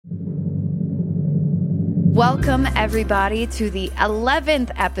Welcome, everybody, to the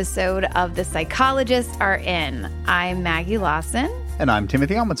 11th episode of The Psychologists Are In. I'm Maggie Lawson. And I'm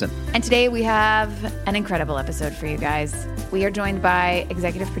Timothy Amundsen. And today we have an incredible episode for you guys. We are joined by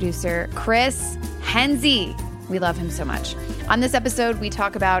executive producer Chris Henze. We love him so much. On this episode, we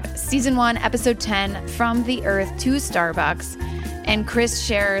talk about Season 1, Episode 10, From the Earth to Starbucks. And Chris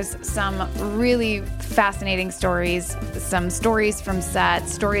shares some really fascinating stories, some stories from set,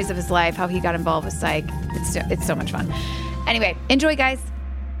 stories of his life, how he got involved with psych. It's so much fun. Anyway, enjoy, guys.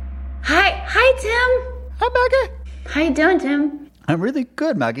 Hi, Tim. Hi, Maggie. How you doing, Tim? I'm really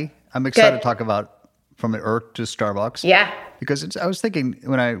good, Maggie. I'm excited to talk about From the Earth to Starbucks. Yeah. Because I was thinking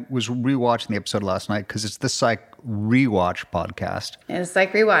when I was rewatching the episode last night, because it's the Psych Rewatch podcast. It's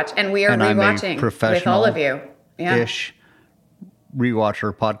Psych Rewatch, and we are rewatching with all of you. Yeah. Ish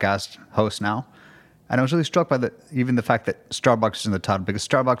rewatcher podcast host now. And I was really struck by even the fact that Starbucks is in the title, because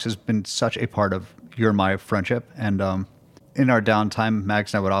Starbucks has been such a part of your and my friendship. And in our downtime,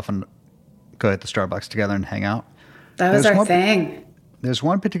 Max and I would often go hit the Starbucks together and hang out. That was our thing. There's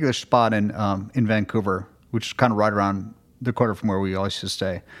one particular spot in Vancouver, which is kind of right around the corner from where we always used to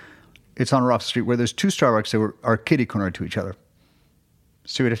stay. It's on Rough Street, where there's two Starbucks that are kitty corner to each other.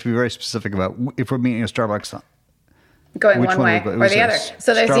 So we'd have to be very specific about if we're meeting a Starbucks. Going one way or the other.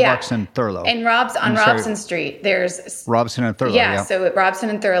 So there's Starbucks and Thurlow. And Robson Street, there's Robson and Thurlow. Yeah, so at Robson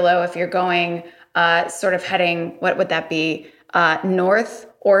and Thurlow, if you're going sort of heading, what would that be? North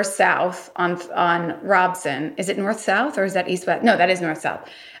or south on Robson. Is it north-south or is that east-west? No, that is north-south.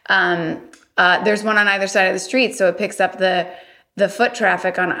 There's one on either side of the street, so it picks up the foot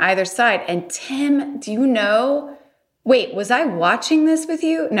traffic on either side. And Tim, do you know? Wait, was I watching this with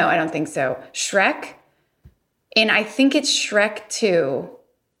you? No, I don't think so. Shrek? And I think it's Shrek 2.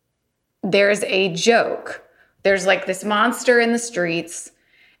 There's a joke. There's like this monster in the streets,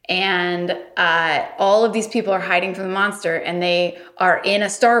 and all of these people are hiding from the monster, and they are in a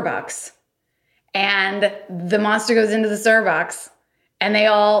Starbucks. And the monster goes into the Starbucks, and they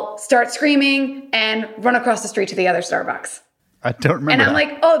all start screaming and run across the street to the other Starbucks. I don't remember. And I'm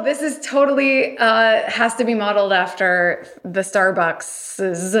like, oh, this is totally has to be modeled after the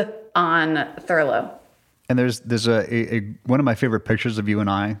Starbucks on Thurlow. And there's a one of my favorite pictures of you and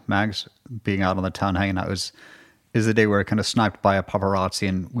I, Mags, being out on the town hanging out is the day where I kind of sniped by a paparazzi,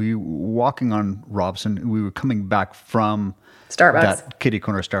 and we were walking on Robson. We were coming back from Starbucks, that kitty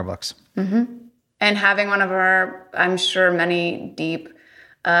corner Starbucks. Mm-hmm. And having one of our, I'm sure, many deep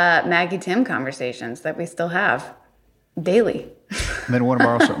Maggie Tim conversations that we still have daily. And then one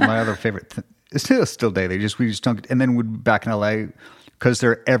of my other favorite, it's still daily. We just don't. And then we'd be back in LA. Because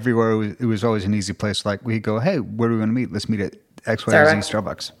they're everywhere. It was always an easy place. Like, we go, hey, where do we want to meet? Let's meet at XYZ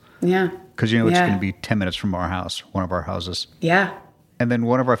Starbucks. Yeah. Because, it's going to be 10 minutes from our house, one of our houses. Yeah. And then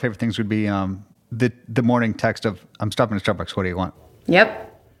one of our favorite things would be the morning text of, I'm stopping at Starbucks, what do you want?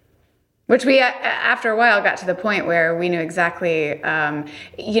 Yep. Which we, after a while, got to the point where we knew exactly,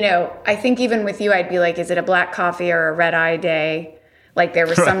 I think even with you, I'd be like, is it a black coffee or a red eye day? Like there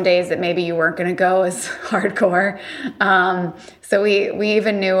were some days that maybe you weren't going to go as hardcore. So we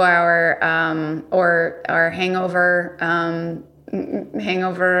even knew our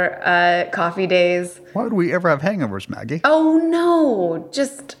hangover coffee days. Why would we ever have hangovers, Maggie? Oh no,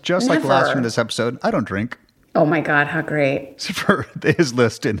 just never. Like last year in this episode, I don't drink. Oh my God, how great. So for his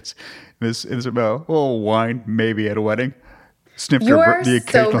list is about, wine, maybe at a wedding. The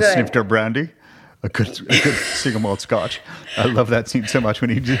occasional snifter brandy. A good single malt scotch. I love that scene so much when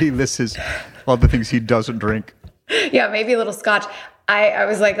he lists all the things he doesn't drink. Yeah, maybe a little scotch. I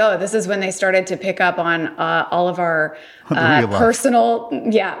was like, oh, this is when they started to pick up on all of our personal,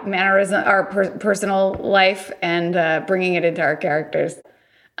 mannerism, our personal life, and bringing it into our characters.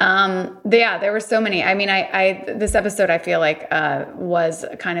 There were so many. I mean, this episode I feel like was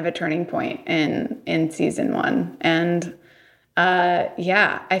kind of a turning point in season 1, and.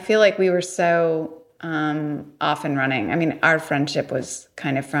 I feel like we were so off and running. I mean, our friendship was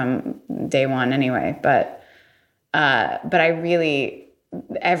kind of from day one anyway, but I really,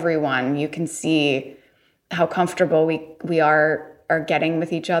 everyone, you can see how comfortable we are getting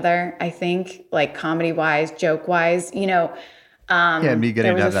with each other, I think, like comedy-wise, joke-wise, me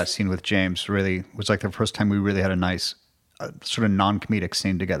getting to have that scene with James really was like the first time we really had a nice sort of non-comedic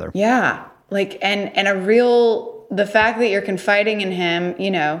scene together. Yeah, like, and a real... The fact that you're confiding in him,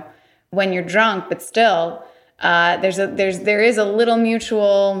 when you're drunk, but still, there is a little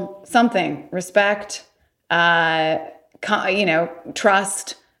mutual something, respect, trust,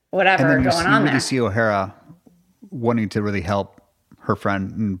 whatever going on there. You really see O'Hara wanting to really help her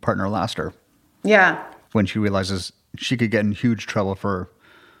friend and partner Laster. Yeah. When she realizes she could get in huge trouble for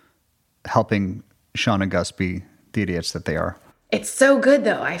helping Sean and Gus be the idiots that they are. It's so good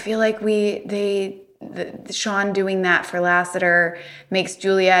though. I feel like Sean doing that for Lassiter makes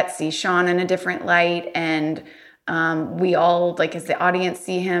Juliet see Sean in a different light, and we all, like, as the audience,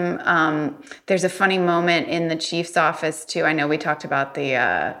 see him. There's a funny moment in the chief's office too. I know we talked about the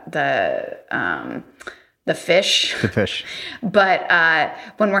fish. The fish. But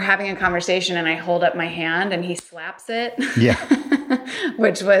when we're having a conversation and I hold up my hand and he slaps it. Yeah.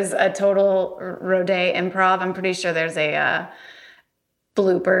 Which was a total Roday improv. I'm pretty sure there's a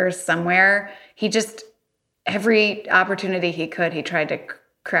blooper somewhere. He just, every opportunity he could, he tried to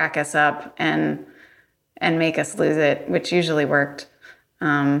crack us up and make us lose it, which usually worked.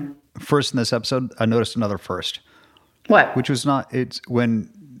 First in this episode, I noticed another first. What? Which was not, it's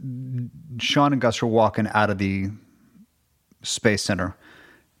when Sean and Gus were walking out of the Space Center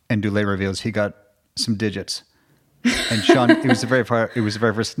and Dulé reveals he got some digits. And Sean, it was the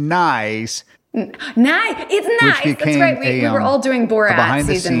very first nice. Nice. It's nice. That's right. We were all doing Borat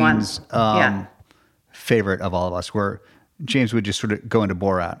season one. Favorite of all of us, where James would just sort of go into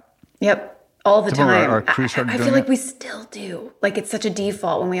Borat. Yep. All the time. Our crew started doing I feel like we still do. Like, it's such a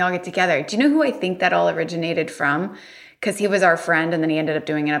default when we all get together. Do you know who I think that all originated from? Because he was our friend, and then he ended up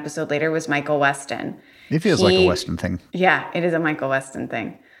doing an episode later, was Michael Weston. It feels like a Weston thing. Yeah, it is a Michael Weston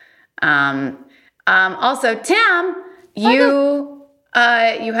thing. Also, Tim, you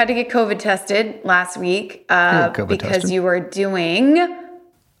had to get COVID tested last week because you were doing...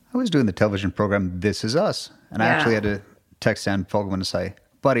 I was doing the television program This Is Us, and I actually had to text Dan Fogelman to say,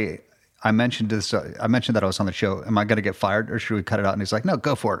 buddy, I mentioned this. I mentioned that I was on the show. Am I going to get fired, or should we cut it out? And he's like, no,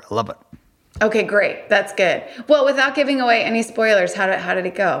 go for it. I love it. Okay, great. That's good. Well, without giving away any spoilers, how did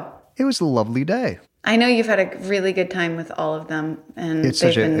it go? It was a lovely day. I know you've had a really good time with all of them, and it's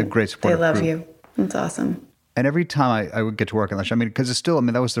such a great support. They love you. That's awesome. And every time I would get to work on the show, I mean, because it's still, I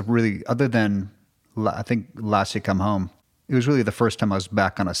mean, that was the really, other than I think Last You Come Home, it was really the first time I was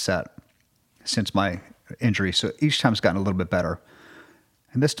back on a set since my injury. So each time's gotten a little bit better.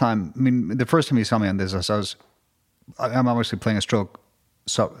 And this time, I mean, the first time you saw me on This, I'm obviously playing a stroke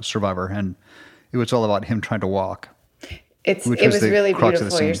survivor, and it was all about him trying to walk. It was really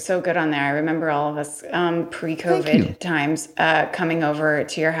beautiful. You're so good on there. I remember all of us pre-COVID times coming over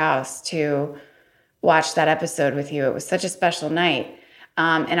to your house to watch that episode with you. It was such a special night.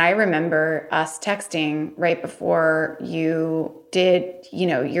 And I remember us texting right before you did,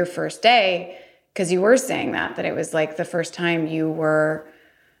 your first day, because you were saying that it was like the first time you were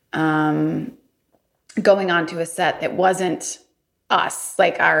going onto a set that wasn't us,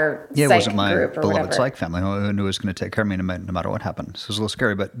 like our psych it wasn't my group or beloved whatever. psych family who knew it was going to take care of me no matter what happened. So it was a little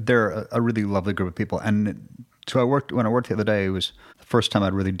scary, but they're a really lovely group of people. And so when I worked the other day, it was the first time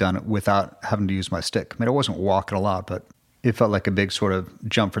I'd really done it without having to use my stick. I mean, I wasn't walking a lot, but it felt like a big sort of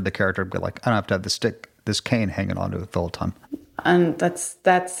jump for the character. But like, I don't have to have this cane hanging onto it the whole time. And that's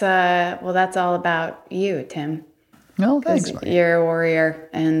all about you, Tim. No, thanks. You're a warrior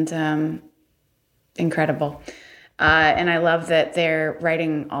and incredible. And I love that they're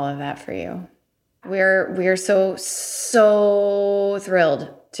writing all of that for you. We're so thrilled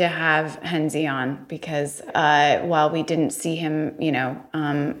to have Henze on, because while we didn't see him,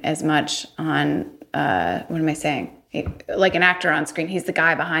 as much on what am I saying? Like an actor on screen, he's the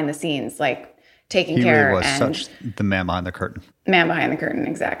guy behind the scenes, like taking care. He really was such the man behind the curtain. Man behind the curtain,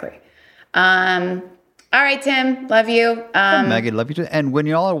 exactly. All right, Tim, love you. Maggie, love you too. And when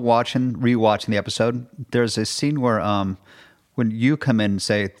y'all are rewatching the episode, there's a scene where when you come in and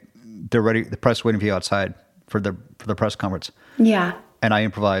say they're ready, the press waiting for you outside for the press conference. Yeah. And I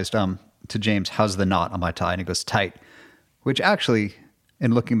improvised to James, how's the knot on my tie? And he goes, tight. Which actually,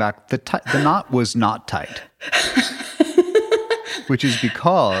 in looking back, the knot was not tight. Which is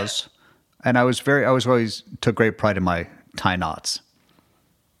because, and I always took great pride in my tie knots,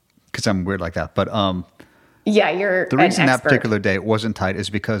 because I'm weird like that. But yeah, you're the reason an that expert. particular day it wasn't tight is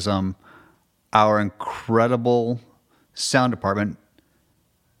because our incredible sound department,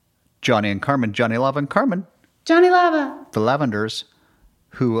 Johnny Lava and Carmen, the Lavenders,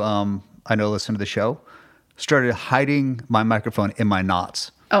 who I know listen to the show, started hiding my microphone in my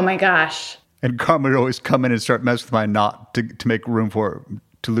knots. Oh my gosh. And Carmen would always come in and start messing with my knot to make room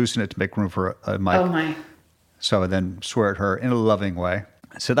to loosen it, to make room for a mic. Oh my. So I then swear at her in a loving way.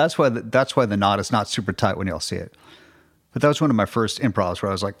 So that's why the knot is not super tight when y'all see it. But that was one of my first improvs where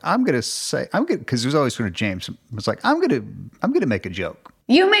I was like, because it was always sort of James. I was like, I'm gonna make a joke.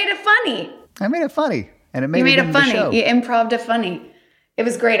 You made it funny. I made it funny, and it made You made it it funny. The show. You improv'd it funny. It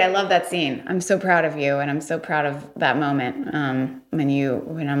was great. I love that scene. I'm so proud of you, and I'm so proud of that moment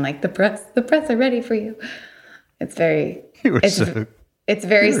when I'm like, the press are ready for you. It's It's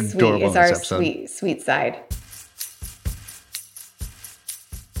very You're sweet. adorable It's in this our episode. sweet side.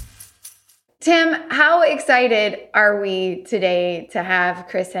 Tim, how excited are we today to have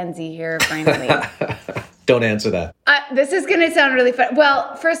Chris Henze here finally? Don't answer that. This is going to sound really fun.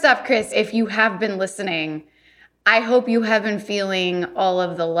 Well, first off, Chris, if you have been listening, I hope you have been feeling all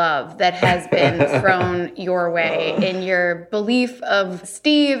of the love that has been thrown your way in your belief of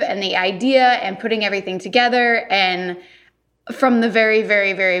Steve and the idea and putting everything together. And from the very,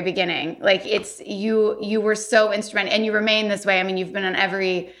 very, very beginning, like you were so instrumental, and you remain this way. I mean, you've been on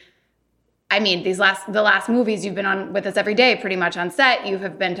the last movies you've been on with us every day, pretty much on set. You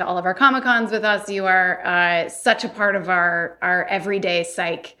have been to all of our Comic-Cons with us. You are such a part of our everyday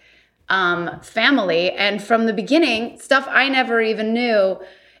psych family. And from the beginning, stuff I never even knew,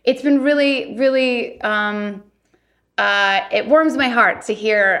 it's been really, really, it warms my heart to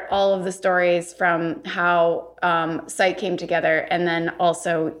hear all of the stories from how Psych came together, and then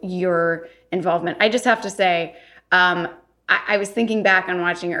also your involvement. I just have to say, I was thinking back on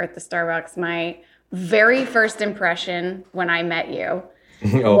watching Earth to Starbucks. My very first impression when I met you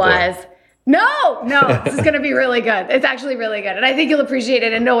was, boy. No, this is going to be really good. It's actually really good. And I think you'll appreciate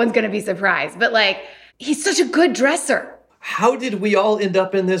it, and no one's going to be surprised. But like, he's such a good dresser. How did we all end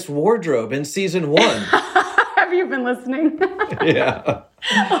up in this wardrobe in season 1? Have you been listening? Yeah.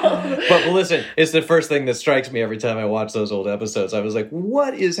 But listen, it's the first thing that strikes me every time I watch those old episodes. I was like,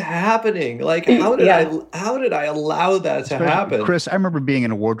 what is happening? Like, how did I allow that to happen? Chris, I remember being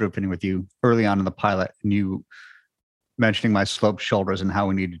in a wardrobe fitting with you early on in the pilot, and you mentioning my sloped shoulders and how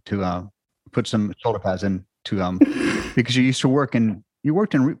we needed to put some shoulder pads in to because you used to work in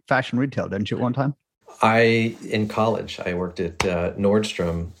fashion retail, didn't you, at one time? In college, I worked at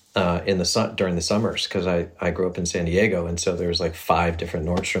Nordstrom during the summers, because I grew up in San Diego, and so there's like 5 different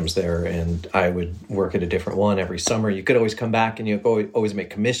Nordstroms there, and I would work at a different one every summer. You could always come back and you always make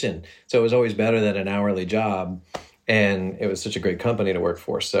commission, so it was always better than an hourly job, and it was such a great company to work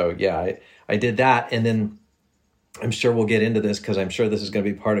for. So yeah, I did that, and then I'm sure we'll get into this, because I'm sure this is going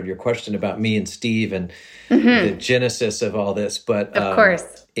to be part of your question about me and Steve and the genesis of all this. But of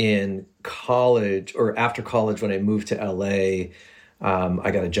course, in college, or after college, when I moved to LA,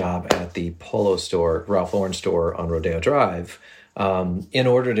 I got a job at the Polo store, Ralph Lauren store on Rodeo Drive, in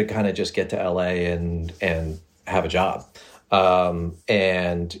order to kind of just get to LA and have a job.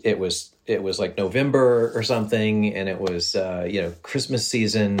 And it was like November or something, and it was Christmas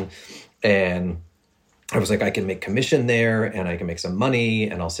season, and I was like, I can make commission there, and I can make some money,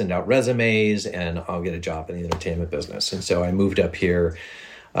 and I'll send out resumes, and I'll get a job in the entertainment business. And so I moved up here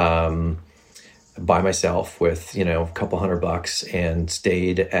by myself with, a couple $100, and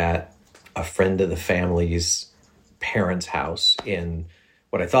stayed at a friend of the family's parents' house in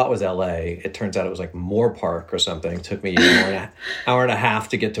what I thought was LA. It turns out it was like Moore Park or something. It took me an hour and a half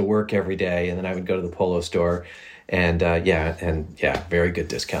to get to work every day, and then I would go to the Polo store. And very good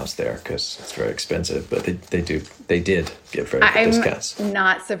discounts there, because it's very expensive. But they did give very good discounts. I'm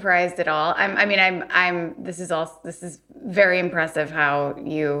not surprised at all. This is very impressive how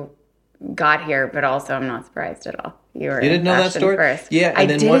you got here, but also I'm not surprised at all. You didn't know that story? First. Yeah, I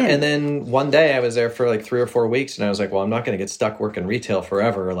did. And then one day I was there for like 3 or 4 weeks, and I was like, well, I'm not going to get stuck working retail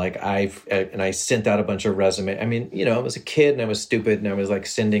forever. Like I sent out a bunch of resumes. I mean, I was a kid and I was stupid, and I was like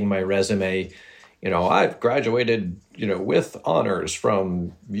sending my resume. I've graduated, with honors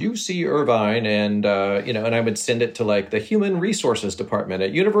from UC Irvine, and and I would send it to like the human resources department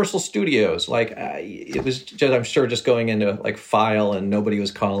at Universal Studios. Like it was just, I'm sure, just going into like file, and nobody was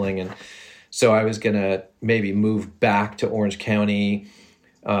calling, and so I was gonna maybe move back to Orange County,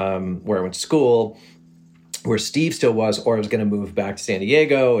 where I went to school, where Steve still was, or I was gonna move back to San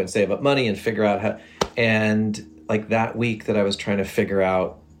Diego and save up money and figure out how. And like that week that I was trying to figure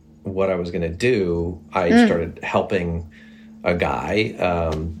out what I was going to do, I started helping a guy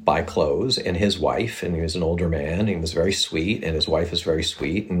buy clothes, and his wife, and he was an older man. He was very sweet, and his wife was very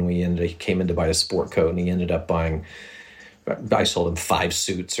sweet. And he came in to buy a sport coat, and he ended up buying, I sold him 5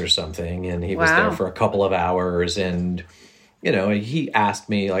 suits or something, and he was there for a couple of hours. And, he asked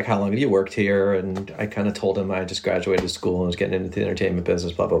me, like, how long have you worked here? And I kind of told him I just graduated school and was getting into the entertainment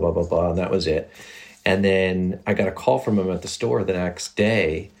business, blah, blah, blah, blah, blah. And that was it. And then I got a call from him at the store the next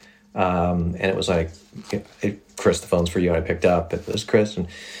day. And it was like, hey, Chris, the phone's for you. And I picked up. It was Chris. And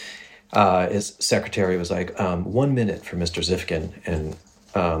his secretary was like, 1 minute for Mr. Zifkin. And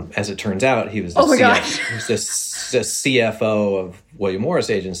as it turns out, he was the CFO of William Morris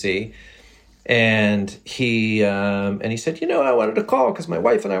Agency. And he said, I wanted to call because my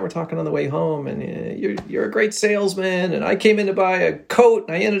wife and I were talking on the way home, and you're a great salesman. And I came in to buy a coat,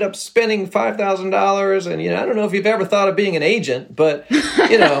 and I ended up spending $5,000. And I don't know if you've ever thought of being an agent, but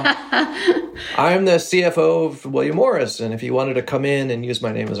I'm the CFO of William Morris, and if you wanted to come in and use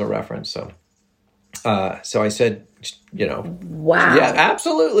my name as a reference, so I said, wow, yeah,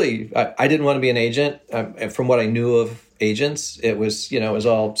 absolutely. I didn't want to be an agent. From what I knew of agents, it was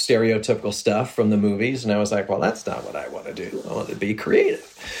all stereotypical stuff from the movies. And I was like, well, that's not what I want to do. I want to be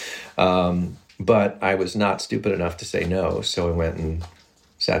creative. But I was not stupid enough to say no. So I went and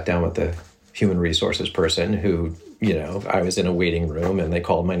sat down with the human resources person who, I was in a waiting room and they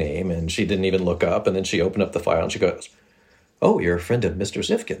called my name and she didn't even look up. And then she opened up the file and she goes, "Oh, you're a friend of Mr.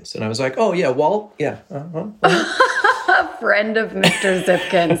 Zifkin's." And I was like, "Oh, yeah, Walt? Yeah. Friend of Mr.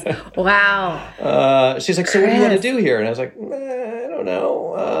 Zifkin's. Wow. She's like, "So what do you want to do here?" And I was like, I don't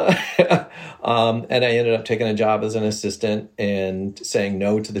know. And I ended up taking a job as an assistant and saying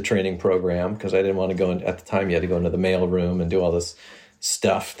no to the training program because I didn't want to go in. At the time, you had to go into the mail room and do all this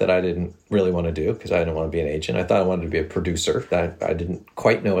stuff that I didn't really want to do because I didn't want to be an agent. I thought I wanted to be a producer. I didn't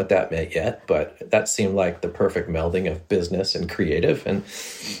quite know what that meant yet, but that seemed like the perfect melding of business and creative. And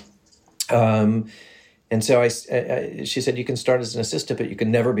so she said, "You can start as an assistant, but you can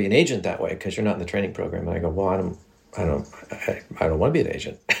never be an agent that way because you're not in the training program." And I go, "Well, I don't want to be an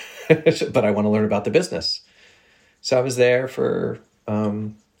agent, but I want to learn about the business." So I was there for a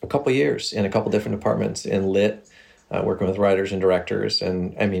couple of years in a couple different departments in lit, working with writers and directors.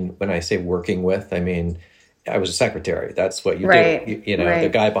 And I mean, when I say working with, I mean, I was a secretary. That's what you do. The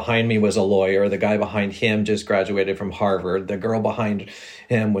guy behind me was a lawyer. The guy behind him just graduated from Harvard. The girl behind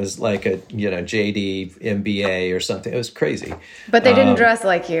him was like a, JD MBA or something. It was crazy. But they didn't dress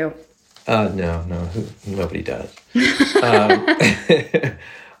like you. No, nobody does.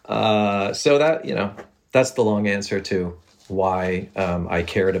 So that, that's the long answer to why I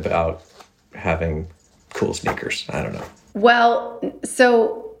cared about having cool sneakers. I don't know. Well,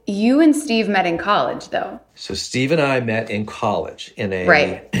 so you and Steve met in college, though. So Steve and I met in college in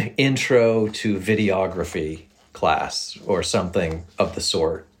a intro to videography class or something of the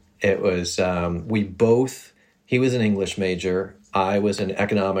sort. It was, he was an English major. I was an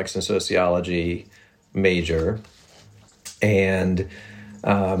economics and sociology major. And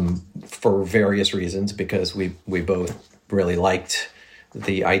for various reasons, because we both really liked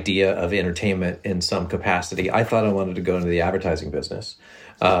the idea of entertainment in some capacity. I thought I wanted to go into the advertising business.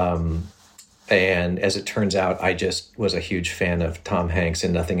 And as it turns out, I just was a huge fan of Tom Hanks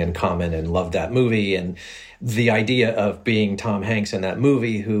in Nothing in Common and loved that movie. And the idea of being Tom Hanks in that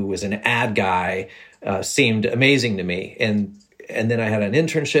movie, who was an ad guy, seemed amazing to me. And then I had an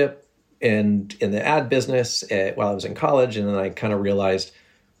internship in the ad business while I was in college. And then I kind of realized,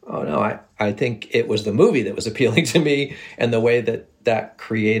 oh no, I think it was the movie that was appealing to me, and the way that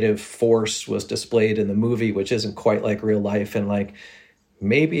creative force was displayed in the movie, which isn't quite like real life. And like,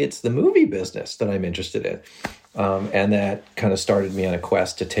 maybe it's the movie business that I'm interested in. And that kind of started me on a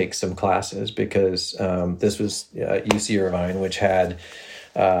quest to take some classes because this was UC Irvine, which had,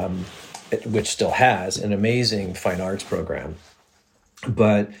 which still has an amazing fine arts program,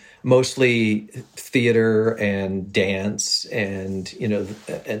 but mostly theater and dance and,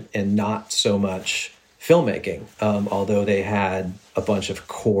 and not so much filmmaking, although they had a bunch of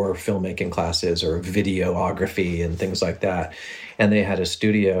core filmmaking classes or videography and things like that. And they had a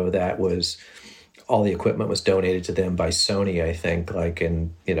studio that was, all the equipment was donated to them by Sony, I think, like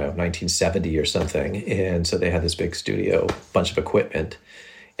in, 1970 or something. And so they had this big studio, bunch of equipment.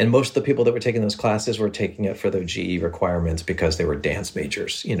 And most of the people that were taking those classes were taking it for their GE requirements because they were dance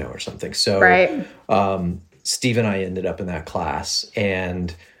majors, or something. So Steve and I ended up in that class,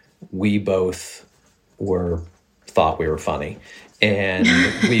 and we both thought we were funny. And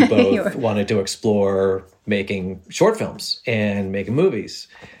we both wanted to explore making short films and making movies.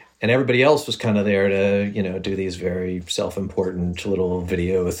 And everybody else was kind of there to, do these very self-important little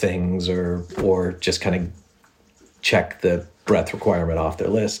video things or just kind of check the breadth requirement off their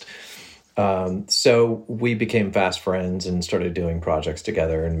list. So we became fast friends and started doing projects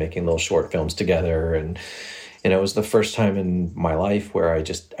together and making little short films together. And, it was the first time in my life where I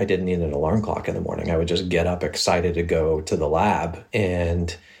didn't need an alarm clock in the morning. I would just get up excited to go to the lab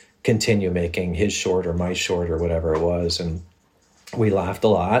and continue making his short or my short or whatever it was. And we laughed a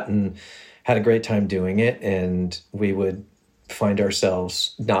lot and had a great time doing it. And we would find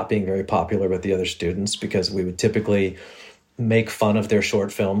ourselves not being very popular with the other students because we would typically make fun of their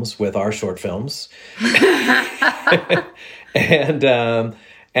short films with our short films.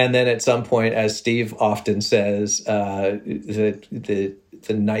 And then at some point, as Steve often says, the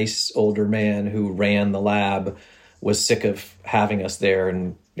the nice older man who ran the lab was sick of having us there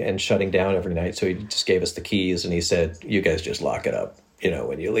and shutting down every night. So he just gave us the keys and he said, you guys just lock it up,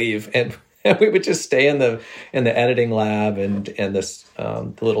 when you leave. And we would just stay in the editing lab and this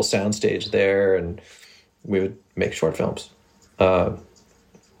the little soundstage there, and we would make short films.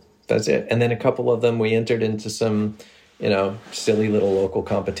 That's it. And then a couple of them we entered into some, silly little local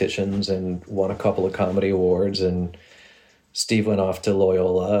competitions and won a couple of comedy awards. And Steve went off to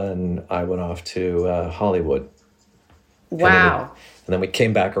Loyola and I went off to Hollywood. Wow. And then we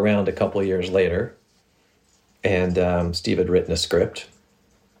came back around a couple of years later, and Steve had written a script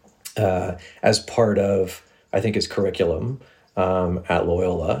as part of, I think, his curriculum at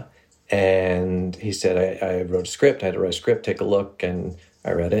Loyola. And he said, I wrote a script. I had to write a script, take a look, and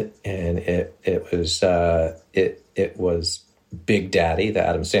I read it. And it was Big Daddy, the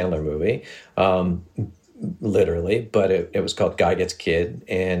Adam Sandler movie, literally. But it was called Guy Gets Kid,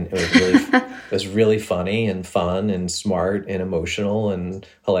 and it was really it was really funny and fun and smart and emotional and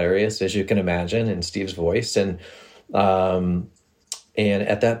hilarious, as you can imagine, in Steve's voice. And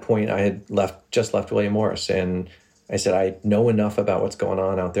at that point, I had just left William Morris, and I said, I know enough about what's going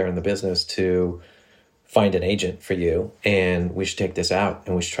on out there in the business to find an agent for you, and we should take this out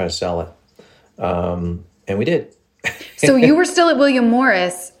and we should try to sell it. And we did. So you were still at William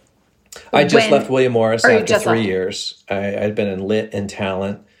Morris. I just left William Morris after 3 years. I'd been in lit and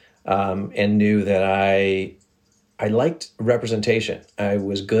talent, and knew that I liked representation. I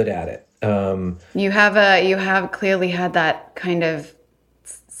was good at it. You have clearly had that kind of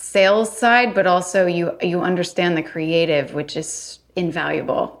sales side, but also you understand the creative, which is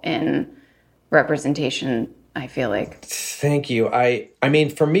invaluable in representation, I feel like. Thank you. I mean,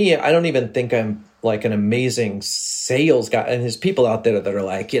 for me, I don't even think I'm like an amazing sales guy. And there's people out there that are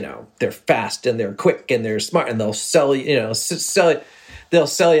like, they're fast and they're quick and they're smart and they'll sell you, they'll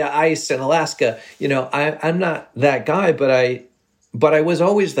sell you ice in Alaska. I'm not that guy, but I was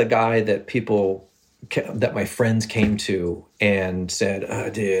always the guy that that my friends came to and said,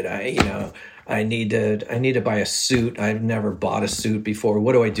 oh, dude, I need to buy a suit. I've never bought a suit before.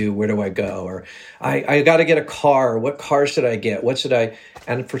 What do I do? Where do I go? Or I got to get a car. What car should I get? What should I?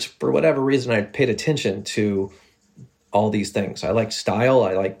 And for whatever reason, I paid attention to all these things. I liked style.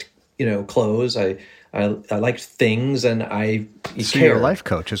 I liked, clothes. I liked things, and So you're a life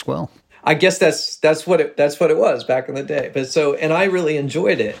coach as well. I guess that's what it was back in the day. But and I really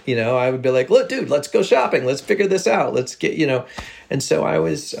enjoyed it. I would be like, look, dude, let's go shopping. Let's figure this out. Let's get, and so I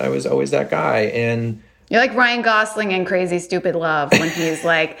was always that guy. And you're like Ryan Gosling in Crazy Stupid Love when he's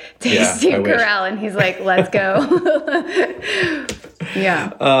like tasting Corral and he's like, let's go.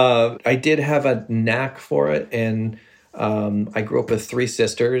 Yeah. I did have a knack for it. And I grew up with 3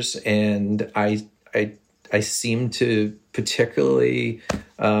 sisters, and I seemed to particularly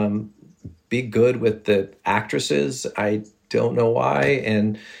be good with the actresses. I don't know why.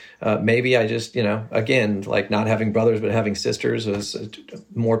 And maybe I just, again, like not having brothers, but having sisters was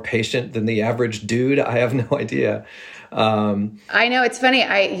more patient than the average dude. I have no idea. I know, it's funny.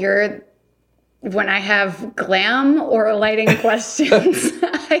 When I have glam or lighting questions,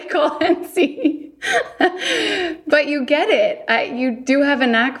 I call Henze. But you get it. You do have a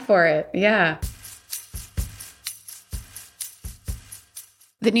knack for it. Yeah.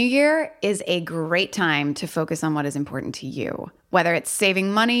 The new year is a great time to focus on what is important to you. Whether it's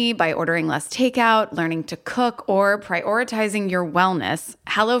saving money by ordering less takeout, learning to cook, or prioritizing your wellness,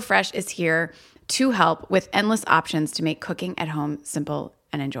 HelloFresh is here to help with endless options to make cooking at home simple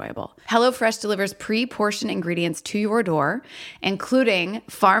and enjoyable. HelloFresh delivers pre-portioned ingredients to your door, including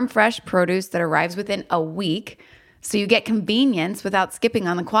farm-fresh produce that arrives within a week, so you get convenience without skipping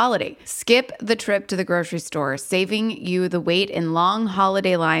on the quality. Skip the trip to the grocery store, saving you the wait in long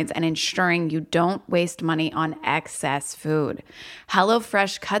holiday lines and ensuring you don't waste money on excess food.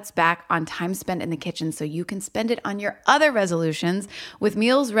 HelloFresh cuts back on time spent in the kitchen so you can spend it on your other resolutions with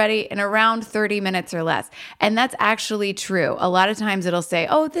meals ready in around 30 minutes or less. And that's actually true. A lot of times it'll say,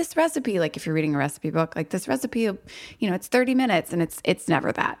 oh, this recipe, like if you're reading a recipe book, like this recipe, it's 30 minutes, and it's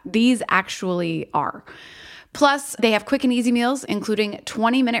never that. These actually are. Plus, they have quick and easy meals, including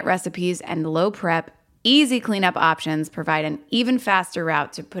 20-minute recipes and low prep, easy cleanup options provide an even faster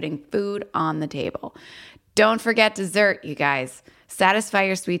route to putting food on the table. Don't forget dessert, you guys. Satisfy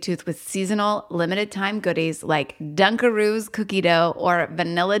your sweet tooth with seasonal, limited-time goodies like Dunkaroos cookie dough or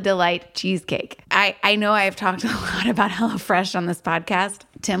Vanilla Delight cheesecake. I know I've talked a lot about HelloFresh on this podcast.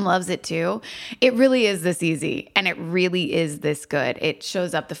 Tim loves it too. It really is this easy, and it really is this good. It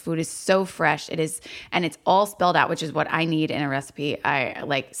shows up. The food is so fresh. It is, and it's all spelled out, which is what I need in a recipe. I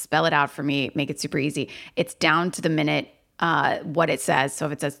like spell it out for me, make it super easy. It's down to the minute. what it says. So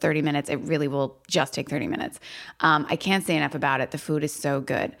if it says 30 minutes, it really will just take 30 minutes. I can't say enough about it. The food is so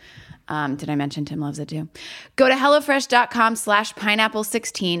good. Did I mention Tim loves it too? Go to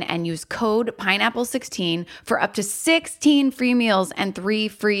HelloFresh.com/pineapple16 and use code pineapple16 for up to 16 free meals and 3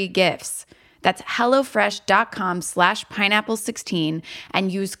 free gifts. That's HelloFresh.com/pineapple16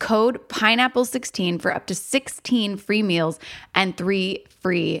 and use code pineapple16 for up to 16 free meals and 3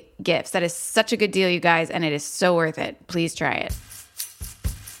 free gifts. That is such a good deal, you guys, and it is so worth it. Please try it.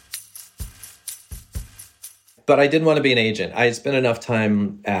 But I didn't want to be an agent. I had spent enough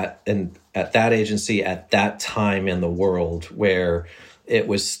time at that agency at that time in the world where it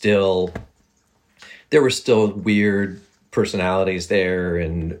was still, there were still weird personalities there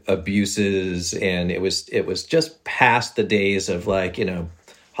and abuses, and it was just past the days of like, you know,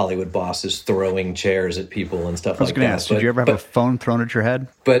 Hollywood bosses throwing chairs at people and stuff like that. I was going to ask, did you ever have a phone thrown at your head?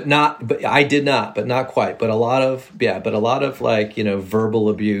 But I did not, but not quite. But a lot of like, you know, verbal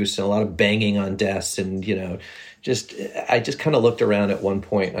abuse and a lot of banging on desks and, you know, I just kind of looked around at one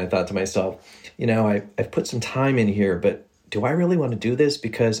point and I thought to myself, you know, I've put some time in here, but do I really want to do this?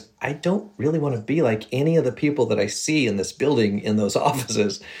 Because I don't really want to be like any of the people that I see in this building, in those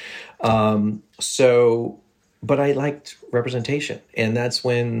offices. But I liked representation. And that's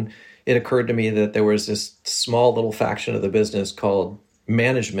when it occurred to me that there was this small little faction of the business called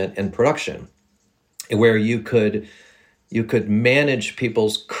management and production, where you could manage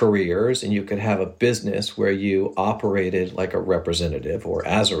people's careers and you could have a business where you operated like a representative or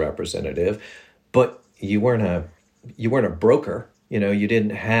as a representative, but you weren't a broker. You know, you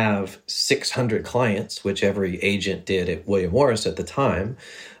didn't have 600 clients, which every agent did at William Morris at the time,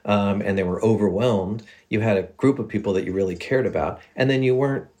 and they were overwhelmed. You had a group of people that you really cared about, and then you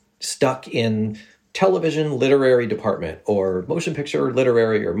weren't stuck in television literary department or motion picture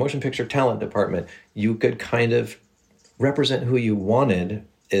literary or motion picture talent department. You could kind of represent who you wanted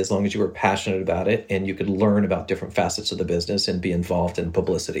as long as you were passionate about it, and you could learn about different facets of the business and be involved in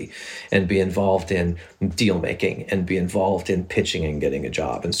publicity and be involved in deal making and be involved in pitching and getting a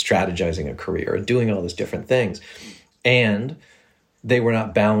job and strategizing a career and doing all those different things. And they were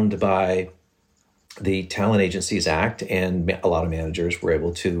not bound by the Talent Agencies Act, and a lot of managers were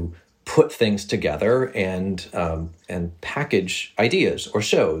able to put things together and package ideas or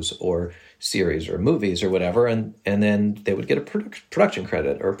shows or series or movies or whatever, and then they would get a production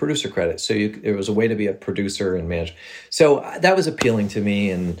credit or a producer credit. So there was a way to be a producer and manage. So that was appealing to me,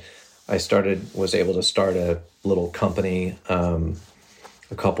 and I was able to start a little company a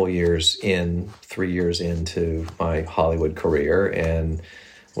couple 3 years into my Hollywood career, and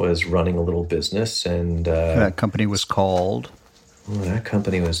was running a little business. And that company was called? That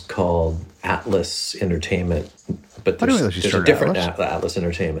company was called Atlas Entertainment, but there's a different Atlas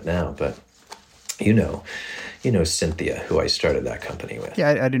Entertainment now. But you know Cynthia, who I started that company with. Yeah,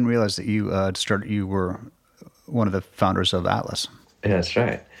 I didn't realize that you you were one of the founders of Atlas. Yeah, that's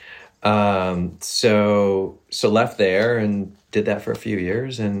right. So left there and did that for a few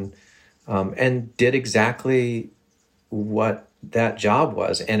years, and did exactly what that job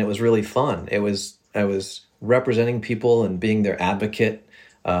was, and it was really fun. I was representing people and being their advocate,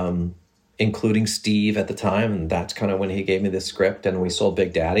 including Steve at the time. And that's kind of when he gave me the script, and we sold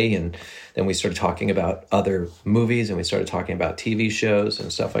Big Daddy. And then we started talking about other movies, and we started talking about TV shows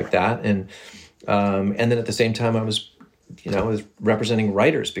and stuff like that. And then at the same time, I was representing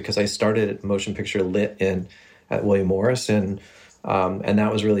writers, because I started at Motion Picture Lit at William Morris. And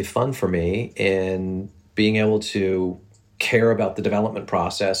that was really fun for me, in being able to care about the development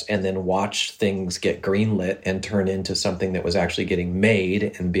process and then watch things get greenlit and turn into something that was actually getting made,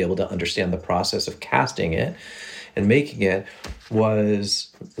 and be able to understand the process of casting it and making it was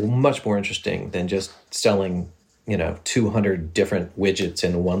much more interesting than just selling, 200 different widgets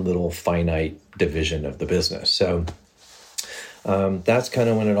in one little finite division of the business. So that's kind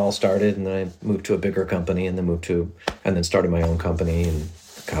of when it all started. And then I moved to a bigger company, and then started my own company. And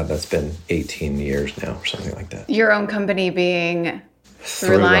God, that's been 18 years now or something like that. Your own company being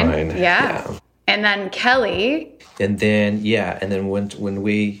Throughline? Yeah. And then Kelly. And then when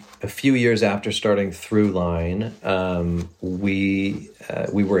we, a few years after starting Throughline, we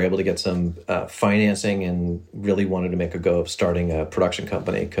were able to get some financing, and really wanted to make a go of starting a production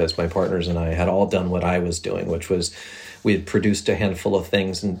company, because my partners and I had all done what I was doing, which was we had produced a handful of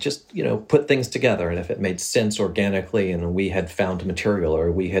things and just, put things together. And if it made sense organically, and we had found material,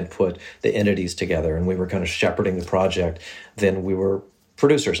 or we had put the entities together, and we were kind of shepherding the project, then we were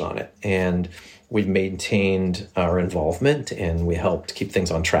producers on it. And we maintained our involvement, and we helped keep things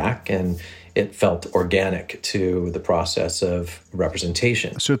on track. And it felt organic to the process of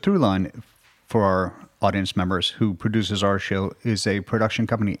representation. So Throughline, for our audience members, who produces our show, is a production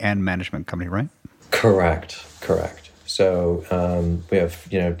company and management company, right? Correct. So we have,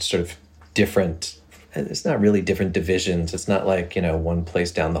 sort of different, it's not really different divisions. It's not like, one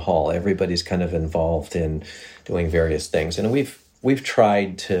place down the hall. Everybody's kind of involved in doing various things. And we've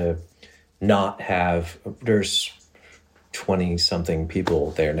tried to not have, there's 20 something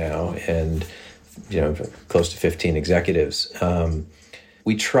people there now, and, close to 15 executives.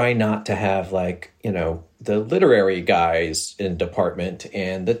 We try not to have like, the literary guys in department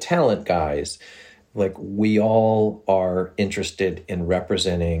and the talent guys. Like, we all are interested in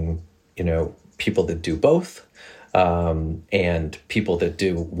representing, people that do both, and people that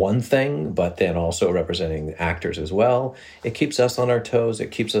do one thing, but then also representing actors as well. It keeps us on our toes.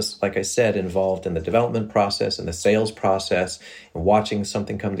 It keeps us, like I said, involved in the development process and the sales process, and watching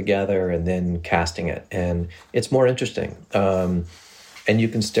something come together and then casting it. And it's more interesting. And you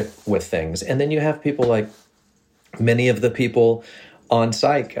can stick with things. And then you have people like many of the people on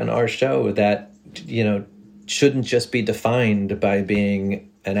Psych on our show that, shouldn't just be defined by being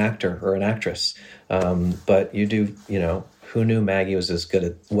an actor or an actress. But you do, who knew Maggie was as good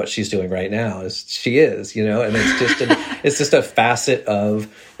at what she's doing right now as she is, and it's just a facet of,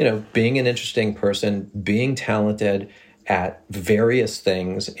 being an interesting person, being talented at various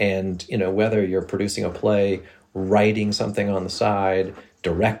things. And, whether you're producing a play, writing something on the side,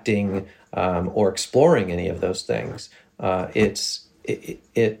 directing, or exploring any of those things, it's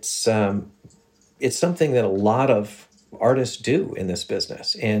something that a lot of artists do in this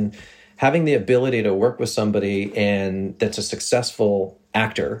business. And having the ability to work with somebody and that's a successful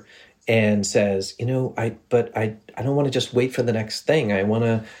actor and says, I don't want to just wait for the next thing. I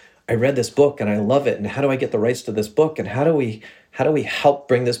read this book and I love it. And how do I get the rights to this book? And how do we help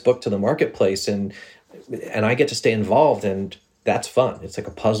bring this book to the marketplace? And I get to stay involved, and that's fun. It's like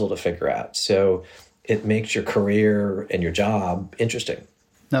a puzzle to figure out. So it makes your career and your job interesting.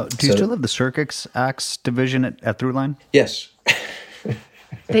 Now, do you still have the Circuits Acts division at Throughline? Yes.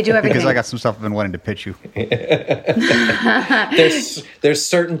 They do everything. Because I got some stuff I've been wanting to pitch you. There's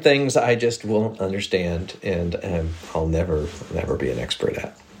certain things I just won't understand, and I'll never be an expert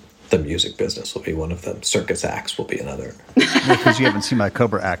at. The music business will be one of them. Circus acts will be another. Because you haven't seen my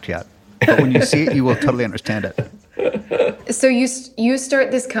Cobra act yet. But when you see it, you will totally understand it. So you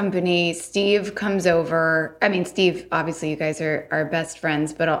start this company. Steve comes over. I mean, Steve, obviously you guys are best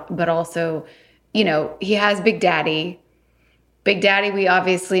friends, but also, he has Big Daddy. Big Daddy, we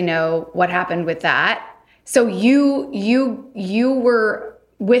obviously know what happened with that. So you were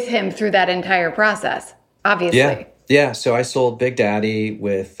with him through that entire process, obviously. Yeah. So I sold Big Daddy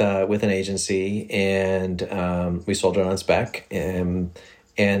with an agency, and we sold it on spec.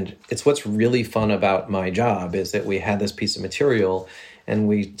 And it's what's really fun about my job is that we had this piece of material, and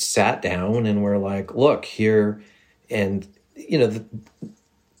we sat down and we're like, look here, and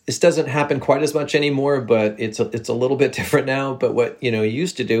this doesn't happen quite as much anymore, but it's a little bit different now. But what you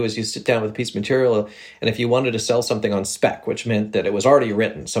used to do is you sit down with a piece of material, and if you wanted to sell something on spec, which meant that it was already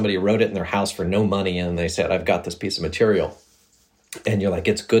written, somebody wrote it in their house for no money, and they said, I've got this piece of material, and you're like,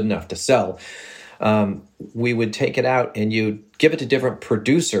 it's good enough to sell. We would take it out and you'd give it to different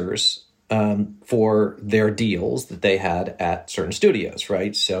producers for their deals that they had at certain studios,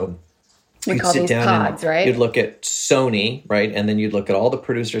 right? So we call these pods, right? You'd look at Sony, right? And then you'd look at all the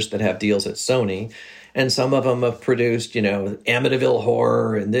producers that have deals at Sony. And some of them have produced, Amityville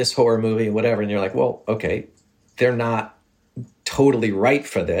Horror and this horror movie and whatever. And you're like, well, okay, they're not totally right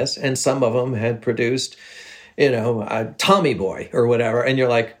for this. And some of them had produced, Tommy Boy or whatever. And you're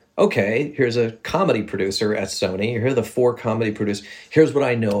like, okay, here's a comedy producer at Sony. Here are the 4 comedy producers. Here's what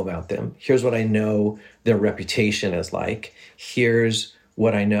I know about them. Here's what I know their reputation is like. Here's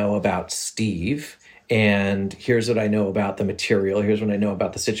what I know about Steve. And here's what I know about the material. Here's what I know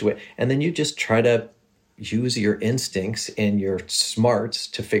about the situation. And then you just try to use your instincts and your smarts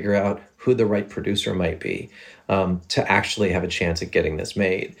to figure out who the right producer might be to actually have a chance at getting this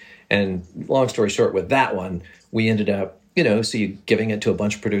made. And long story short, with that one, we ended up, so you giving it to a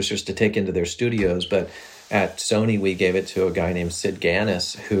bunch of producers to take into their studios. But at Sony, we gave it to a guy named Sid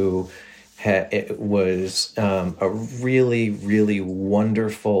Gannis, who was a really, really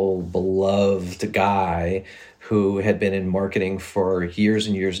wonderful, beloved guy who had been in marketing for years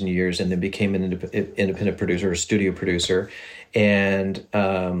and years and years, and then became an independent producer, a studio producer. And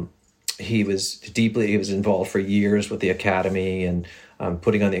he was involved for years with the Academy and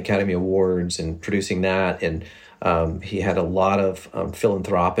putting on the Academy Awards and producing that. And he had a lot of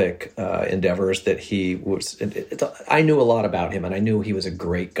philanthropic endeavors that he was. I knew a lot about him, and I knew he was a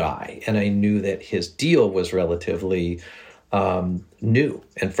great guy, and I knew that his deal was relatively new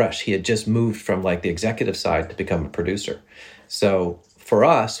and fresh. He had just moved from like the executive side to become a producer. So for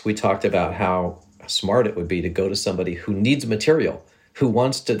us, we talked about how smart it would be to go to somebody who needs material, who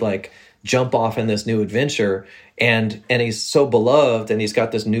wants to like jump off in this new adventure, and he's so beloved and he's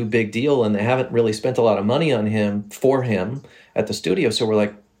got this new big deal and they haven't really spent a lot of money on him for him at the studio. So we're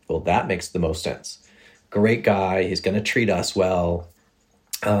like, well, that makes the most sense. Great guy. He's going to treat us well.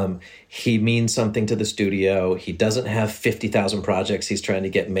 He means something to the studio. He doesn't have 50,000 projects he's trying to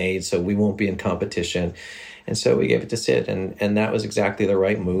get made, so we won't be in competition. And so we gave it to Sid, and that was exactly the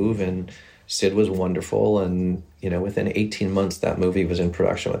right move. And Sid was wonderful. And, within 18 months, that movie was in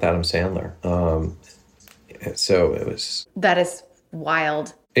production with Adam Sandler. So it was... That is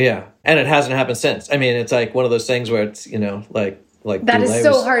wild. Yeah. And it hasn't happened since. I mean, it's like one of those things where it's, like that Dulé is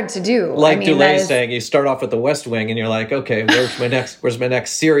so hard to do. Like Dulé saying, you start off with The West Wing and you're like, okay, where's my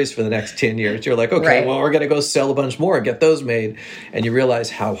next series for the next 10 years? You're like, okay, right. Well, we're going to go sell a bunch more and get those made. And you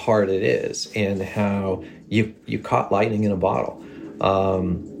realize how hard it is and how you caught lightning in a bottle.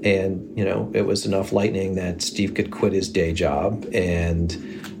 And it was enough lightning that Steve could quit his day job and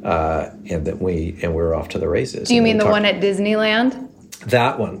that we were off to the races. Do you mean the one at Disneyland?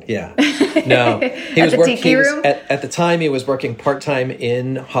 That one, yeah. No, he was working. At the time, he was working part-time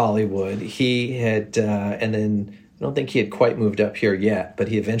in Hollywood. He had, and then I don't think he had quite moved up here yet, but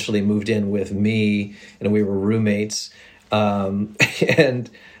he eventually moved in with me, and we were roommates. And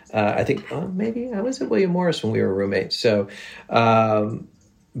I think maybe I was at William Morris when we were roommates. So,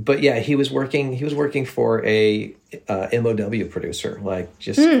 but yeah, he was working for a MOW producer, like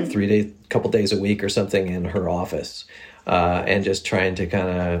just 3 days, couple days a week or something in her office. And just trying to kind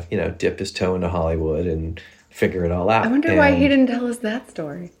of, dip his toe into Hollywood and figure it all out. I wonder why he didn't tell us that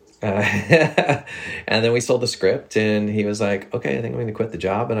story. And then we sold the script and he was like, okay, I think I'm going to quit the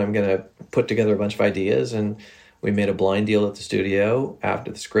job and I'm going to put together a bunch of ideas. And we made a blind deal at the studio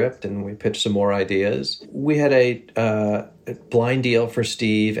after the script and we pitched some more ideas. We had a blind deal for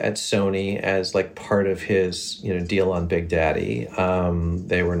Steve at Sony as like part of his, deal on Big Daddy.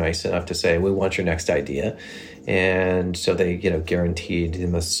 They were nice enough to say, we want your next idea. And so they, guaranteed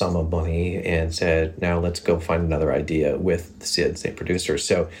him a sum of money and said, now let's go find another idea with the Sid, same producer.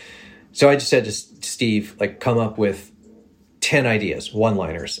 So I just said to Steve, like, come up with 10 ideas,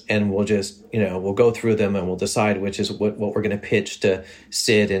 one-liners, and we'll just, we'll go through them and we'll decide which is what we're going to pitch to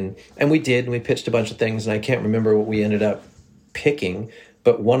Sid. And we did, and we pitched a bunch of things, and I can't remember what we ended up picking,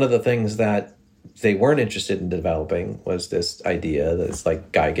 but one of the things that they weren't interested in developing was this idea that this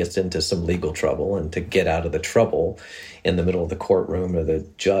like guy gets into some legal trouble, and to get out of the trouble in the middle of the courtroom or the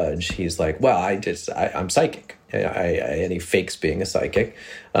judge, he's like, well, I'm psychic. And he fakes being a psychic.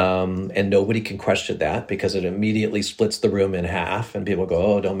 And nobody can question that because it immediately splits the room in half and people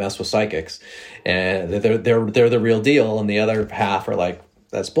go, oh, don't mess with psychics. And they're the real deal. And the other half are like,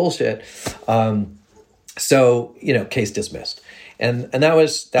 that's bullshit. So, case dismissed. And that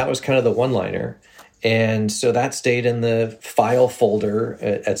was kind of the one-liner. And so that stayed in the file folder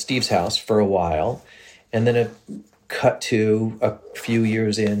at Steve's house for a while. And then it cut to a few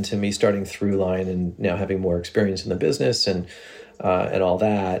years into me starting Throughline and now having more experience in the business and all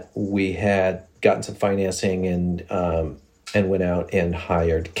that. We had gotten some financing and went out and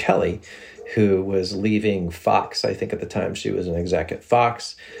hired Kelly, who was leaving Fox. I think at the time she was an exec at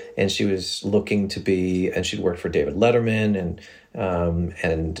Fox, and she was looking to be, and she'd worked for David Letterman,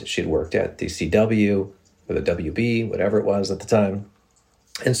 and she'd worked at the CW or the WB, whatever it was at the time.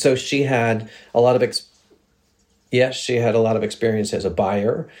 And so she had a lot of experience as a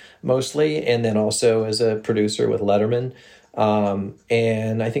buyer mostly, and then also as a producer with Letterman.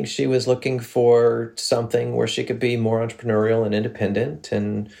 And I think she was looking for something where she could be more entrepreneurial and independent.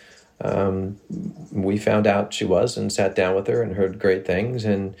 And we found out she was, and sat down with her and heard great things,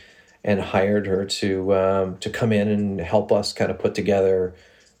 and hired her to come in and help us kind of put together,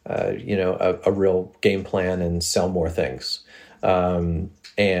 a real game plan and sell more things.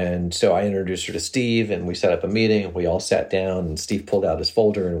 And so I introduced her to Steve, and we set up a meeting, and we all sat down, and Steve pulled out his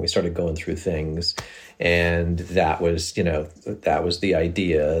folder, and we started going through things. And that was the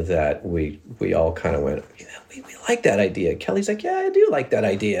idea that we all kind of went, we like that idea. Kelly's like, yeah, I do like that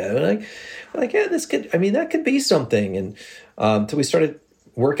idea. And we're like, yeah, that could be something. And so we started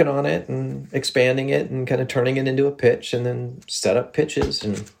working on it and expanding it and kind of turning it into a pitch, and then set up pitches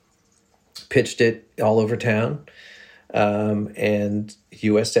and pitched it all over town. And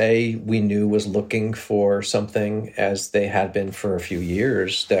USA, we knew, was looking for something, as they had been for a few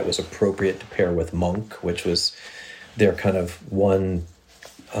years, that was appropriate to pair with Monk, which was their kind of one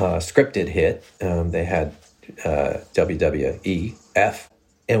scripted hit. They had WWEF,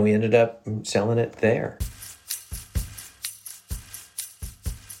 and we ended up selling it there.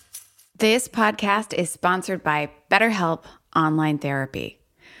 This podcast is sponsored by BetterHelp Online Therapy.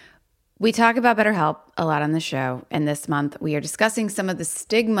 We talk about BetterHelp a lot on the show, and this month we are discussing some of the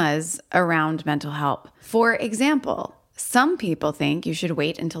stigmas around mental health. For example, some people think you should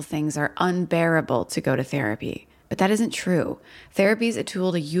wait until things are unbearable to go to therapy, but that isn't true. Therapy is a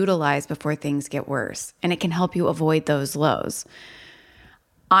tool to utilize before things get worse, and it can help you avoid those lows.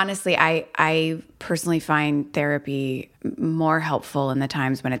 Honestly, I personally find therapy more helpful in the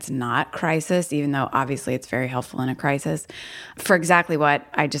times when it's not crisis, even though obviously it's very helpful in a crisis, for exactly what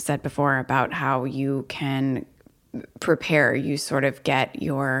I just said before about how you can prepare. You sort of get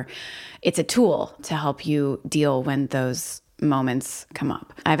it's a tool to help you deal when those moments come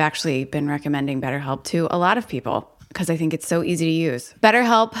up. I've actually been recommending BetterHelp to a lot of people because I think it's so easy to use.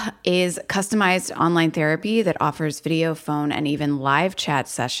 BetterHelp is customized online therapy that offers video, phone, and even live chat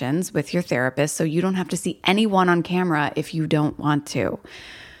sessions with your therapist, so you don't have to see anyone on camera if you don't want to,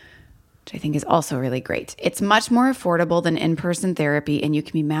 which I think is also really great. It's much more affordable than in-person therapy, and you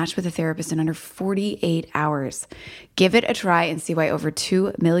can be matched with a therapist in under 48 hours. Give it a try and see why over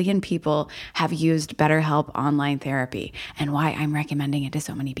 2 million people have used BetterHelp online therapy and why I'm recommending it to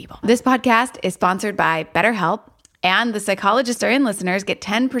so many people. This podcast is sponsored by BetterHelp, and the Psychologists Are In listeners get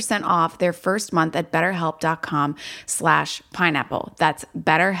 10% off their first month at betterhelp.com/pineapple. That's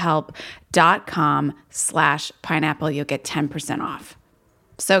betterhelp.com/pineapple. You'll get 10% off.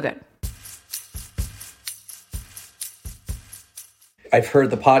 So good. I've heard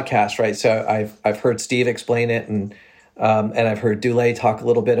the podcast, right? So I've heard Steve explain it, and I've heard Dulé talk a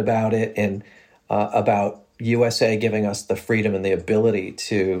little bit about it, and about USA giving us the freedom and the ability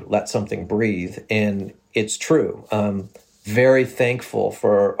to let something breathe. And it's true. Very thankful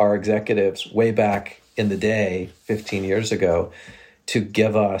for our executives way back in the day, 15 years ago, to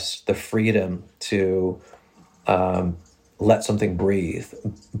give us the freedom to let something breathe.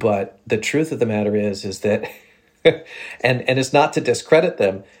 But the truth of the matter is that, and it's not to discredit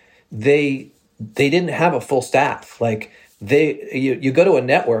them, they didn't have a full staff. Like you go to a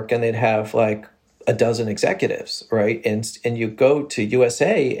network and they'd have like a dozen executives, right? And you go to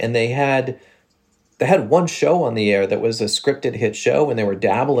USA and they had one show on the air that was a scripted hit show, and they were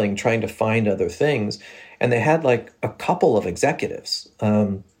dabbling, trying to find other things. And they had like a couple of executives. I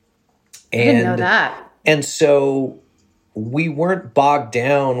didn't know that. And so we weren't bogged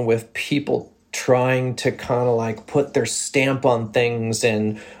down with people trying to kind of like put their stamp on things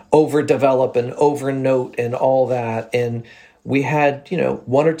and overdevelop and overnote and all that. And we had,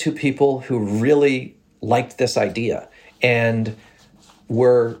 one or two people who really liked this idea and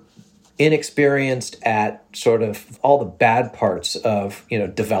were inexperienced at sort of all the bad parts of,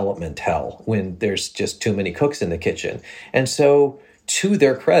 development hell when there's just too many cooks in the kitchen. And so to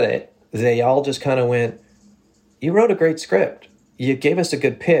their credit, they all just kind of went, you wrote a great script. You gave us a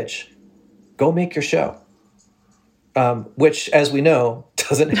good pitch. Go make your show. Which, as we know,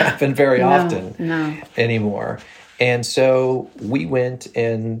 doesn't happen very often anymore. And so we went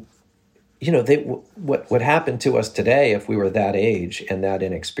and, what happened to us today, if we were that age and that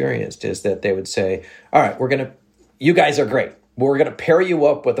inexperienced, is that they would say, all right, you guys are great. We're going to pair you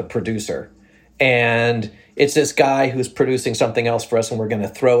up with a producer. And it's this guy who's producing something else for us, and we're going to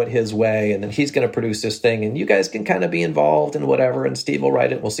throw it his way. And then he's going to produce this thing, and you guys can kind of be involved in whatever. And Steve will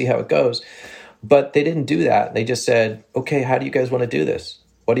write it. We'll see how it goes. But they didn't do that. They just said, okay, how do you guys want to do this?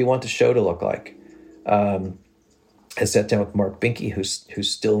 What do you want the show to look like? I sat down with Mark Binky, who's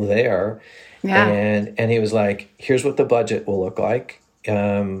still there. Yeah. And he was like, here's what the budget will look like.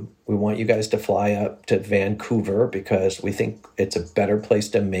 We want you guys to fly up to Vancouver because we think it's a better place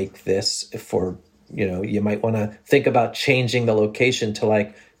to make this for, you might want to think about changing the location to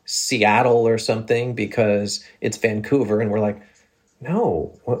like Seattle or something because it's Vancouver. And we're like,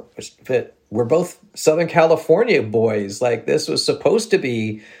 no, we're both Southern California boys. Like this was supposed to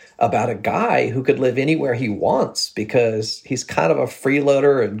be about a guy who could live anywhere he wants because he's kind of a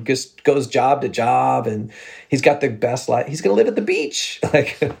freeloader and just goes job to job and he's got the best life. He's going to live at the beach.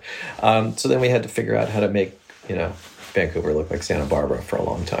 So then we had to figure out how to make, Vancouver look like Santa Barbara for a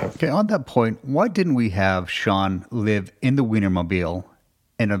long time. Okay, on that point, why didn't we have Sean live in the Wienermobile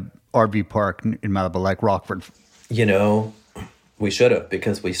in an RV park in Malibu like Rockford? We should have,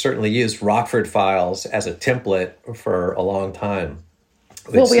 because we certainly used Rockford files as a template for a long time.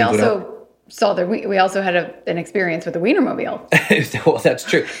 Well, we also had an experience with the Wienermobile. Well, that's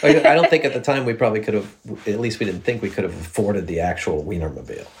true. I don't think at the time we probably could have, at least we didn't think we could have afforded the actual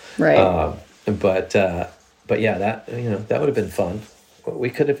Wienermobile. Right. But yeah, that would have been fun.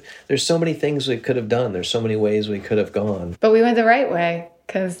 We could have, there's so many things we could have done. There's so many ways we could have gone. But we went the right way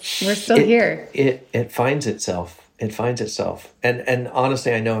because we're still here. It finds itself. It finds itself. And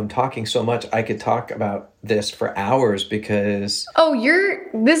honestly, I know I'm talking so much. I could talk about this for hours because... Oh,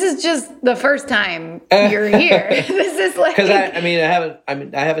 this is just the first time you're here. This is like... Because I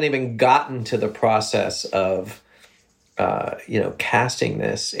haven't even gotten to the process of, casting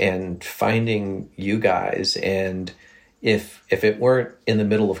this and finding you guys. And if it weren't in the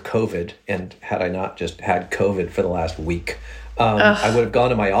middle of COVID, and had I not just had COVID for the last week, I would have gone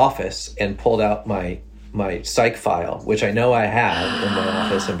to my office and pulled out my psych file, which I know I have in my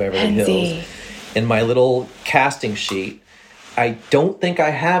office in Beverly Hills, in my little casting sheet. I don't think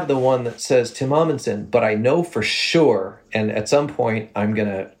I have the one that says Tim Amundsen, but I know for sure, and at some point I'm going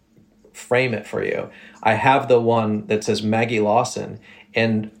to frame it for you. I have the one that says Maggie Lawson,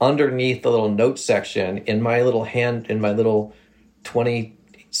 and underneath the little notes section in my little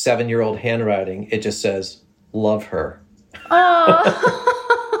 27-year-old handwriting, it just says, love her.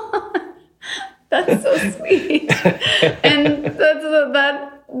 Oh. That's so sweet. And that's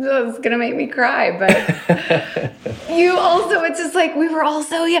going to make me cry. But you also, it's just like, we were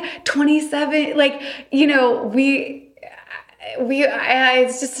also, 27, like,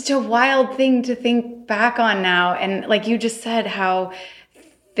 it's just such a wild thing to think back on now. And like you just said, how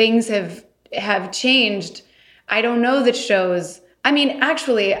things have changed. I don't know that shows, I mean,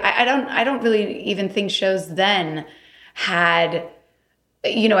 actually, I don't really even think shows then had,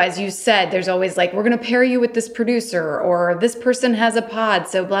 as you said, there's always like, we're going to pair you with this producer, or this person has a pod,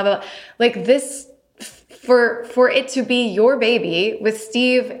 so blah, blah, blah. Like this, for it to be your baby with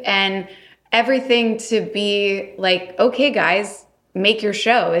Steve and everything to be like, okay, guys, make your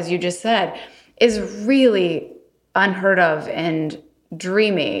show, as you just said, is really unheard of and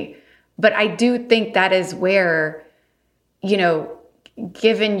dreamy. But I do think that is where,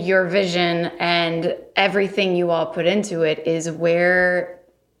 given your vision and everything you all put into it, is where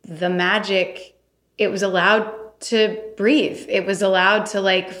the magic, it was allowed to breathe. It was allowed to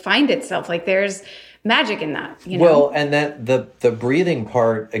like find itself. Like there's magic in that, Well, and that the breathing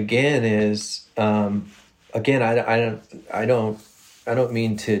part again is, again, I don't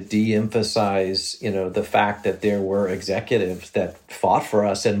mean to de-emphasize, the fact that there were executives that fought for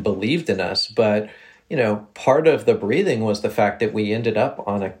us and believed in us, but part of the breathing was the fact that we ended up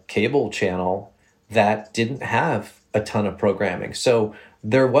on a cable channel that didn't have a ton of programming. So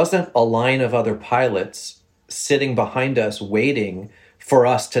there wasn't a line of other pilots sitting behind us waiting for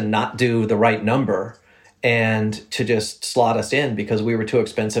us to not do the right number and to just slot us in because we were too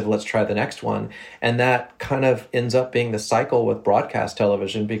expensive. Let's try the next one. And that kind of ends up being the cycle with broadcast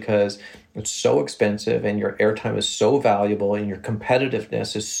television because it's so expensive and your airtime is so valuable and your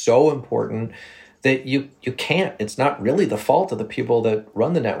competitiveness is so important that you can't, it's not really the fault of the people that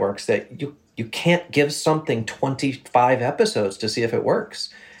run the networks, that you can't give something 25 episodes to see if it works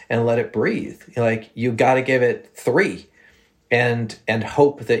and let it breathe. Like you got to give it 3 and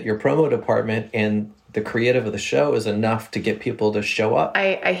hope that your promo department and the creative of the show is enough to get people to show up.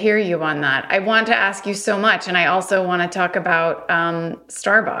 I hear you on that. I want to ask you so much, and I also want to talk about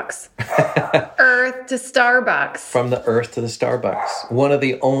Starbucks. Earth to Starbucks. From the Earth to the Starbucks. One of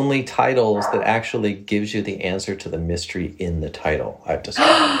the only titles that actually gives you the answer to the mystery in the title, I've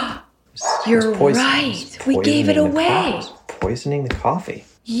discovered. You're right. We gave it away. Poisoning the coffee.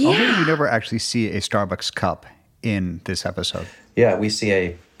 Yeah. Although we never actually see a Starbucks cup in this episode. Yeah, we see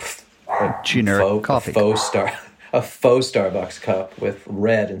a generic coffee. A faux Starbucks cup with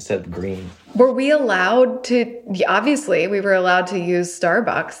red instead of green. Were we allowed to? Obviously, we were allowed to use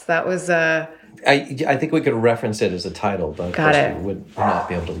Starbucks. That was I think we could reference it as a title, but of course we would not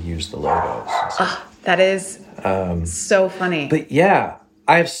be able to use the logos. So. That is so funny. But yeah,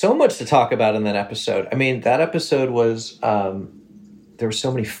 I have so much to talk about in that episode. I mean, that episode was... there were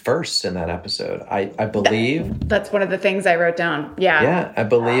so many firsts in that episode. I believe... That's one of the things I wrote down. Yeah. Yeah, I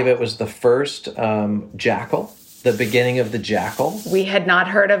believe it was the first Jackal, the beginning of the Jackal. We had not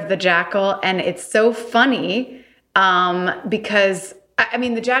heard of the Jackal, and it's so funny because, I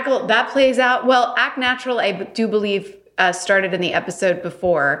mean, the Jackal, that plays out... Well, Act Natural, I do believe, started in the episode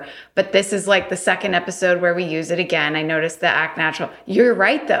before, but this is like the second episode where we use it again. I noticed the Act Natural. You're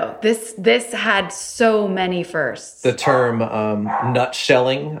right, though. This had so many firsts. The term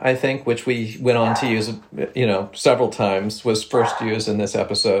nutshelling, I think, which we went on to use, several times, was first used in this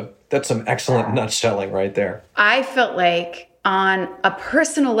episode. That's some excellent nutshelling right there. I felt like on a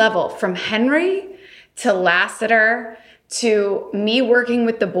personal level, from Henry to Lassiter to me working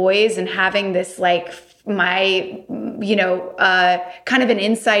with the boys and having this like my, kind of an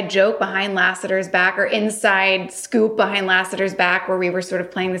inside joke behind Lassiter's back, or inside scoop behind Lassiter's back, where we were sort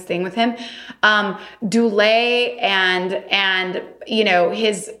of playing this thing with him. Dulé and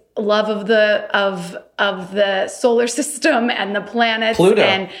his love of the solar system and the planets Pluto.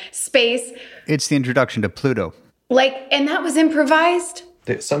 and space. It's the introduction to Pluto. And that was improvised?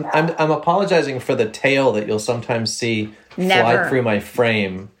 I'm apologizing for the tail that you'll sometimes see Never. fly through my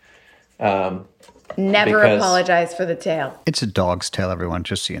frame. Never because- apologize for the tail. It's a dog's tail, everyone,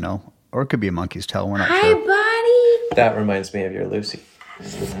 just so you know. Or it could be a monkey's tail. We're not Hi, sure. buddy. That reminds me of your Lucy.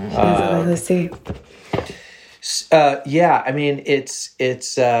 Let's see. Yeah, I mean, it's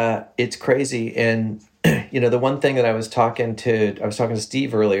crazy. And, the one thing that I was talking to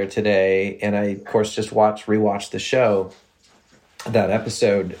Steve earlier today, and I, of course, just rewatched the show, that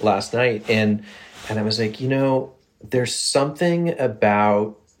episode last night. And I was like, there's something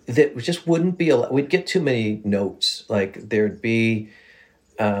about that just wouldn't be, we'd get too many notes. Like there'd be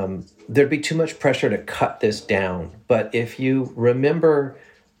too much pressure to cut this down. But if you remember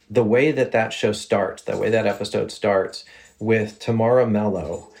the way that show starts, the way that episode starts with Tamara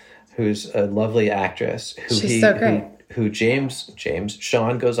Mello, who's a lovely actress, She's so great. who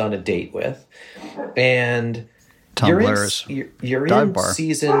Sean goes on a date with, and Tumblr's you're dive in bar.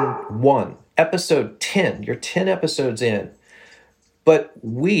 season 1, episode 10. You're 10 episodes in. But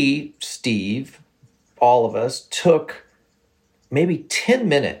we, Steve, all of us, took maybe 10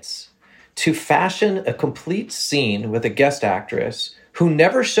 minutes to fashion a complete scene with a guest actress who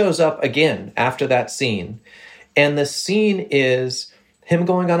never shows up again after that scene. And the scene is him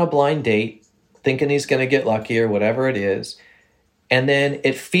going on a blind date, thinking he's going to get lucky or whatever it is. And then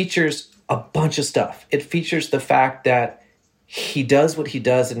it features a bunch of stuff. It features the fact that he does what he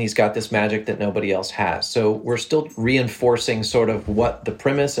does and he's got this magic that nobody else has. So we're still reinforcing sort of what the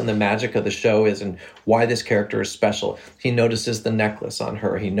premise and the magic of the show is and why this character is special. He notices the necklace on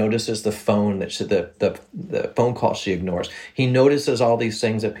her. He notices the phone the phone call she ignores. He notices all these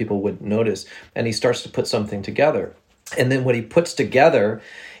things that people wouldn't notice, and he starts to put something together. And then what he puts together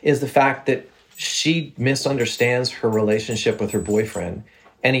is the fact that she misunderstands her relationship with her boyfriend,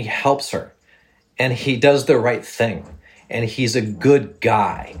 and he helps her, and he does the right thing. And he's a good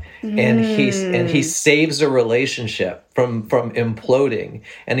guy, and he saves a relationship from imploding.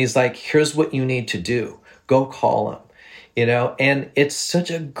 And he's like, "Here's what you need to do: go call him," And it's such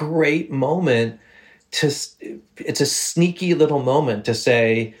a great moment. It's a sneaky little moment to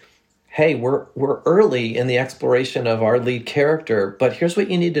say, "Hey, we're early in the exploration of our lead character, but here's what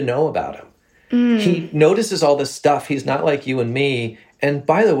you need to know about him. He notices all this stuff. He's not like you and me. And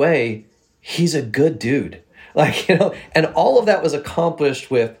by the way, he's a good dude." And all of that was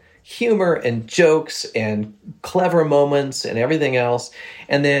accomplished with humor and jokes and clever moments and everything else.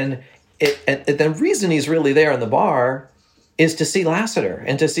 And then the reason he's really there in the bar is to see Lassiter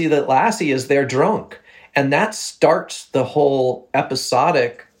and to see that Lassie is there drunk. And that starts the whole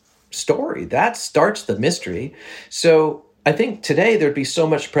episodic story. That starts the mystery. So I think today there'd be so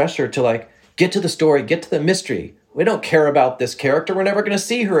much pressure to get to the story, get to the mystery. We don't care about this character. We're never going to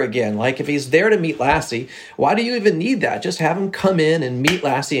see her again. If he's there to meet Lassie, why do you even need that? Just have him come in and meet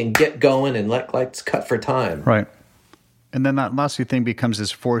Lassie and get going and let's cut for time. Right. And then that Lassie thing becomes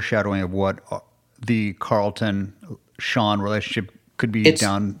this foreshadowing of what the Carlton-Sean relationship could be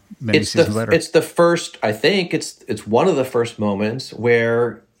down many seasons later. It's the first, I think, it's one of the first moments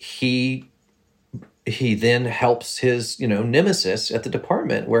where he then helps his, nemesis at the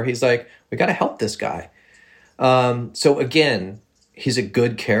department, where he's like, we got to help this guy. So again, he's a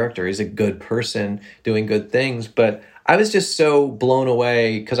good character. He's a good person doing good things. But I was just so blown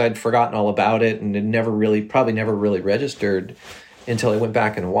away because I'd forgotten all about it and it probably never really registered until I went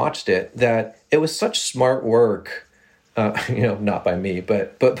back and watched it, that it was such smart work. Not by me,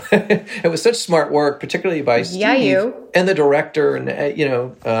 but it was such smart work, particularly by Steve and the director and,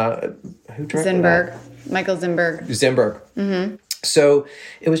 who directed that? Michael Zinberg. Mm-hmm. So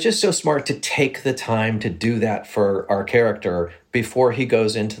it was just so smart to take the time to do that for our character before he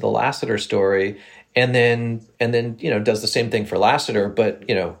goes into the Lassiter story, and then does the same thing for Lassiter. But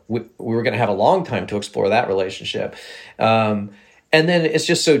we were going to have a long time to explore that relationship. And then it's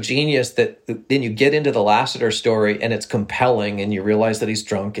just so genius that then you get into the Lassiter story and it's compelling, and you realize that he's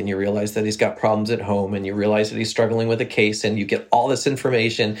drunk, and you realize that he's got problems at home, and you realize that he's struggling with a case, and you get all this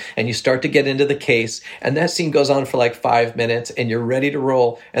information and you start to get into the case, and that scene goes on for 5 minutes and you're ready to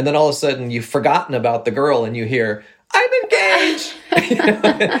roll. And then all of a sudden you've forgotten about the girl and you hear, "I'm engaged."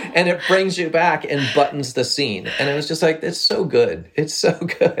 And it brings you back and buttons the scene. And it was just it's so good. It's so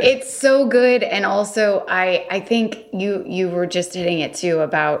good. It's so good. And also, I think you were just hitting it too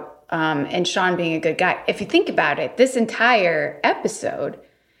about, and Sean being a good guy. If you think about it, this entire episode,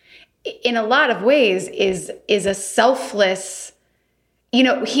 in a lot of ways, is a selfless,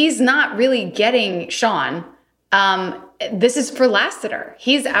 he's not really getting Sean. this is for Lassiter.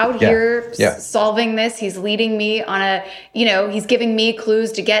 He's out here solving this. He's leading me on a, he's giving me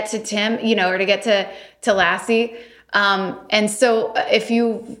clues to get to Tim, or to get to Lassie. And so if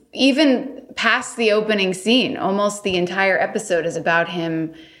you even past the opening scene, almost the entire episode is about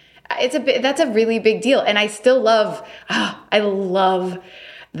him. That's a really big deal. And I still love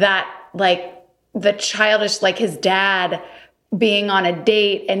that, like, the childish, like his dad being on a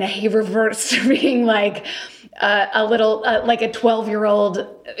date and he reverts to being like a little, like a 12-year-old,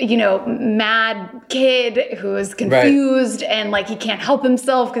 mad kid who is confused and like he can't help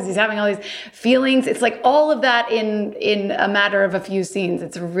himself because he's having all these feelings. It's like all of that in a matter of a few scenes.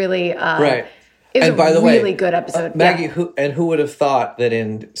 It's really, It's a really good episode. Maggie, who would have thought that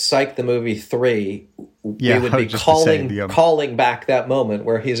in Psych the Movie 3, we would be calling back that moment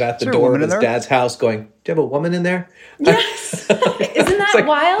where he's at the door of his dad's house going, do you have a woman in there? Yes. Isn't that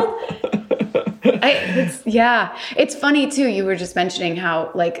wild? It's funny too. You were just mentioning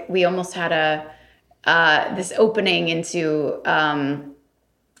how like we almost had this opening into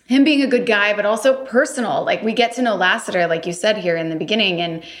him being a good guy, but also personal. Like we get to know Lassiter, like you said here in the beginning,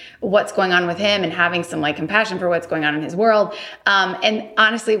 and what's going on with him and having some like compassion for what's going on in his world. And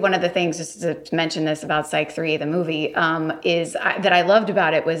honestly, one of the things, just to mention this about Psych 3, the movie, is that I loved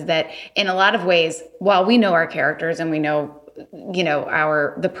about it was that in a lot of ways, while we know our characters and we know,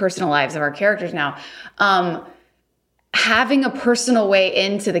 the personal lives of our characters now, having a personal way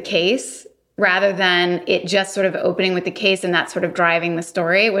into the case rather than it just sort of opening with the case and that sort of driving the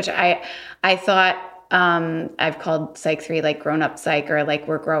story, which I thought I've called Psych 3 like grown up Psych, or like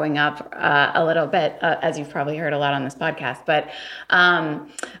we're growing up a little bit, as you've probably heard a lot on this podcast. But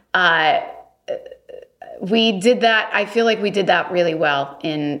we did that. I feel like we did that really well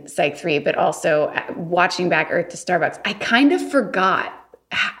in Psych 3, but also watching back Earth to Starbucks, I kind of forgot.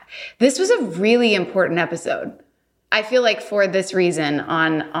 This was a really important episode. I feel like for this reason,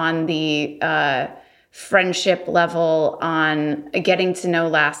 on the friendship level, on getting to know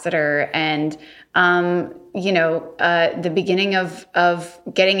Lassiter, and the beginning of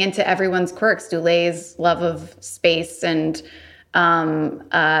getting into everyone's quirks, Dulay's love of space, and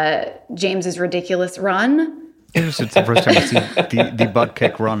James's ridiculous run. It's the first time I see the butt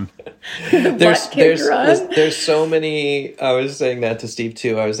kick run. There's so many. I was saying that to Steve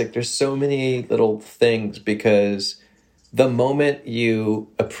too. I was like, there's so many little things, because the moment you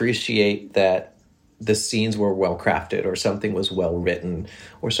appreciate that the scenes were well crafted, or something was well written,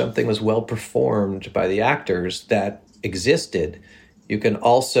 or something was well performed by the actors that existed, you can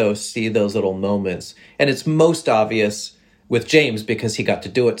also see those little moments. And it's most obvious with James because he got to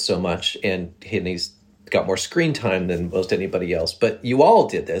do it so much, and he's got more screen time than most anybody else. But you all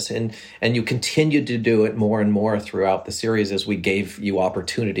did this, and you continued to do it more and more throughout the series as we gave you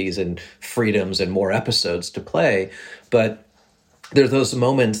opportunities and freedoms and more episodes to play. But there's those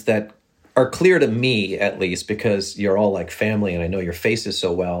moments that are clear to me, at least, because you're all like family and I know your faces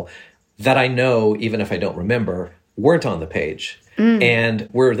so well, that I know, even if I don't remember, weren't on the page. And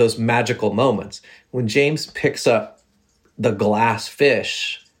were those magical moments. When James picks up the glass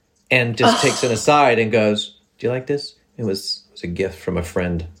fish and just takes it aside and goes, do you like this? It was a gift from a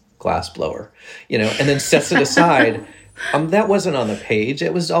friend, glass blower, and then sets it aside. That wasn't on the page.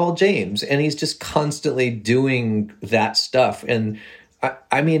 It was all James. And he's just constantly doing that stuff. And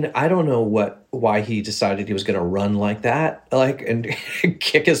I mean, I don't know why he decided he was going to run like that, and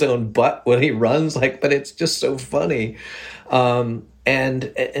kick his own butt when he runs, but it's just so funny. And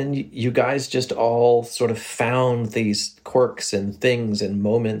you guys just all sort of found these quirks and things and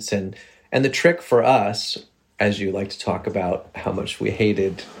moments, and the trick for us, as you like to talk about how much we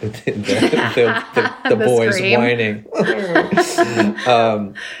hated the boys scream. whining.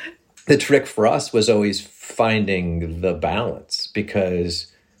 The trick for us was always finding the balance, because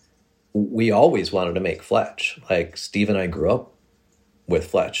we always wanted to make Fletch. Like Steve and I grew up with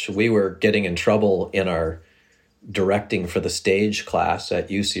Fletch. We were getting in trouble in our directing for the stage class at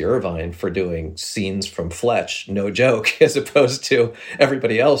UC Irvine for doing scenes from Fletch, no joke, as opposed to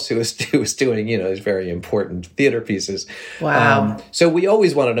everybody else who was doing, these very important theater pieces. Wow. So we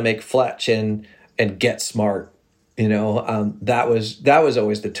always wanted to make Fletch and get smart. That was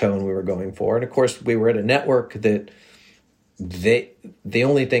always the tone we were going for. And of course, we were at a network that the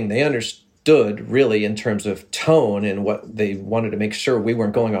only thing they understood really in terms of tone and what they wanted to make sure we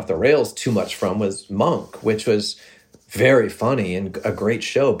weren't going off the rails too much from was Monk, which was very funny and a great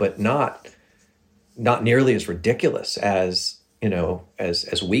show, but not nearly as ridiculous as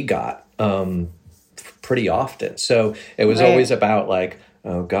as we got pretty often. So it was always about like,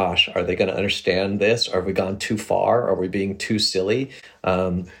 oh gosh, are they going to understand this? Are we gone too far? Are we being too silly?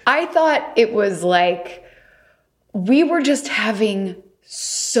 I thought it was like we were just having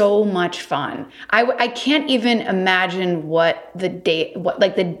so much fun. I can't even imagine what the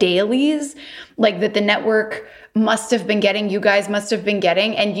dailies like that the network must have been getting, you guys must have been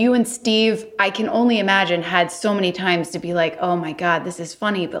getting, and you and Steve, I can only imagine, had so many times to be like, oh my God, this is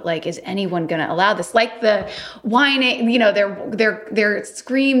funny, but like, is anyone gonna allow this? Like the whining, you know, their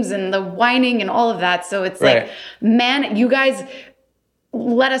screams and the whining and all of that. So it's Right. like, man, you guys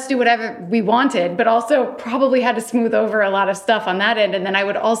let us do whatever we wanted, but also probably had to smooth over a lot of stuff on that end. And then I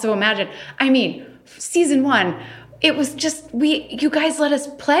would also imagine, I mean, season 1, it was just, you guys let us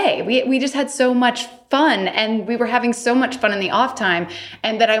play. We just had so much fun, and we were having so much fun in the off time.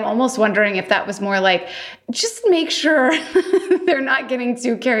 And that I'm almost wondering if that was more like, just make sure they're not getting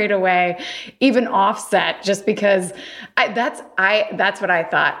too carried away, even offset, just because that's what I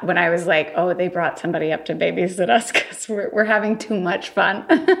thought when I was like, oh, they brought somebody up to babysit us because we're having too much fun.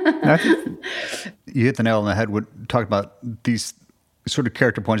 I think you hit the nail on the head when talking about these sort of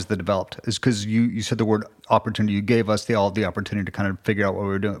character points that developed, is because you said the word opportunity. You gave us all the opportunity to kind of figure out what we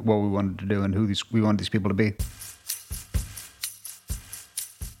were doing, what we wanted to do, and who we wanted these people to be.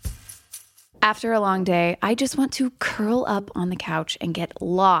 After a long day, I just want to curl up on the couch and get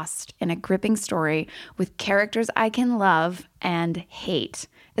lost in a gripping story with characters I can love and hate.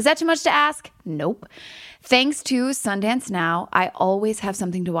 Is that too much to ask? Nope. Thanks to Sundance Now, I always have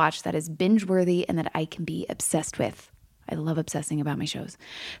something to watch that is binge-worthy and that I can be obsessed with. I love obsessing about my shows.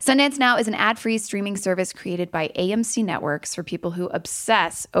 Sundance Now is an ad-free streaming service created by AMC Networks for people who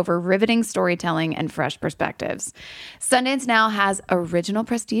obsess over riveting storytelling and fresh perspectives. Sundance Now has original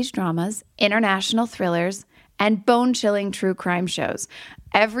prestige dramas, international thrillers, and bone-chilling true crime shows.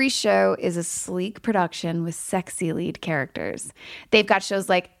 Every show is a sleek production with sexy lead characters. They've got shows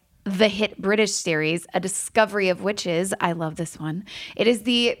like the hit British series, A Discovery of Witches. I love this one. It is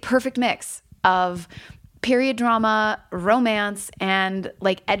the perfect mix of period drama, romance, and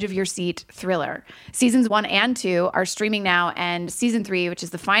like edge of your seat thriller. Seasons 1 and 2 are streaming now, and season 3, which is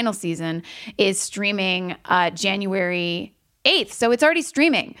the final season, is streaming January 8th. So it's already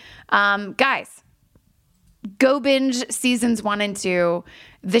streaming. Guys, go binge seasons 1 and 2.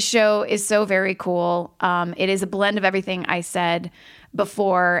 The show is so very cool. It is a blend of everything I said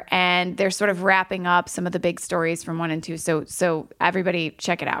before, and they're sort of wrapping up some of the big stories from 1 and 2. So everybody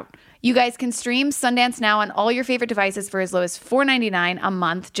check it out. You guys can stream Sundance Now on all your favorite devices for as low as $4.99 a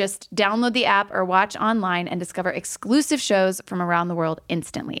month. Just download the app or watch online and discover exclusive shows from around the world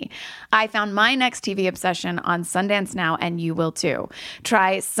instantly. I found my next TV obsession on Sundance Now, and you will too.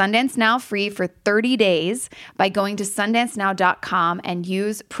 Try Sundance Now free for 30 days by going to sundancenow.com and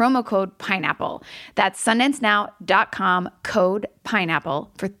use promo code PINEAPPLE. That's sundancenow.com, code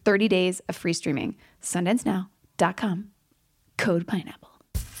PINEAPPLE for 30 days of free streaming. Sundancenow.com, code PINEAPPLE.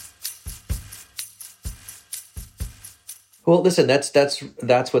 Well, listen,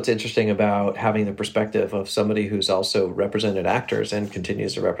 that's what's interesting about having the perspective of somebody who's also represented actors and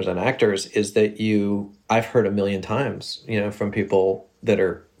continues to represent actors, is that I've heard a million times, from people that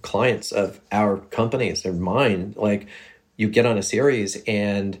are clients of our companies, they're mine, like you get on a series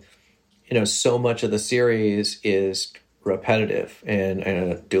and, so much of the series is repetitive. And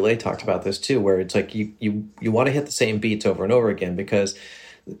Dulé talked about this too, where it's like you want to hit the same beats over and over again because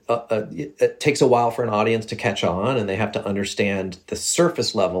it takes a while for an audience to catch on, and they have to understand the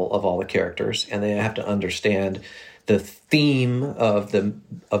surface level of all the characters, and they have to understand the theme of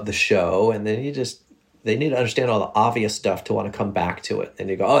the show, and then they need to understand all the obvious stuff to want to come back to it. And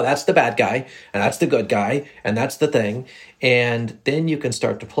you go, oh, that's the bad guy, and that's the good guy, and that's the thing, and then you can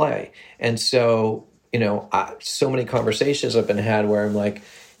start to play. And so, so many conversations have been had where I'm like,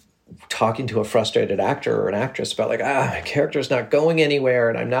 talking to a frustrated actor or an actress about like, my character's not going anywhere,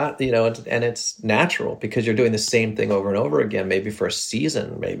 and I'm not, and it's natural because you're doing the same thing over and over again, maybe for a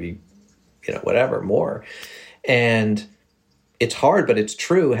season, maybe, whatever, more. And it's hard, but it's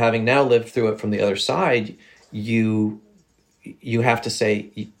true. Having now lived through it from the other side, you have to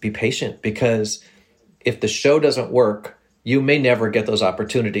say, be patient, because if the show doesn't work, you may never get those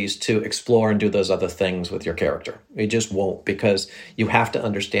opportunities to explore and do those other things with your character. You just won't, because you have to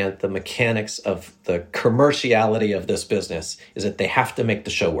understand the mechanics of the commerciality of this business is that they have to make the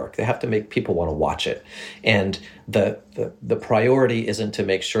show work. They have to make people want to watch it. And the priority isn't to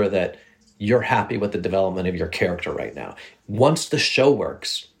make sure that you're happy with the development of your character right now. Once the show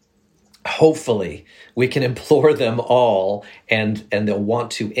works, hopefully we can implore them all, and they'll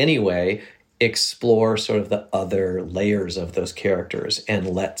want to anyway, explore sort of the other layers of those characters and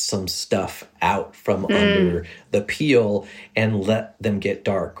let some stuff out from under the peel and let them get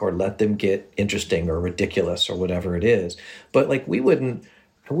dark or let them get interesting or ridiculous or whatever it is. But like we wouldn't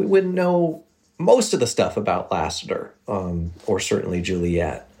know most of the stuff about Lassiter, or certainly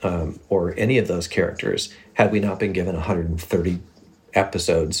Juliet, or any of those characters, had we not been given 130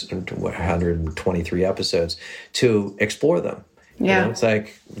 episodes, 123 episodes to explore them. Yeah. It's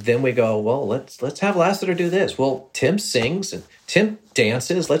like, then we go, well, let's have Lassiter do this. Well, Tim sings and Tim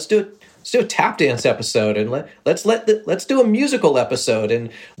dances. Let's do a tap dance episode, and let's do a musical episode.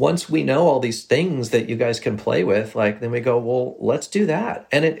 And once we know all these things that you guys can play with, like, then we go, well, let's do that.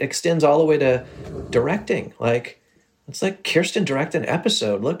 And it extends all the way to directing. Like, it's like Kirsten direct an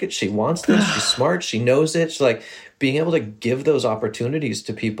episode. Look she wants this. She's smart. She knows it. She's like, being able to give those opportunities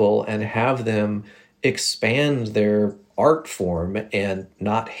to people and have them expand their art form and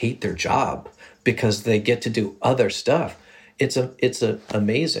not hate their job because they get to do other stuff. It's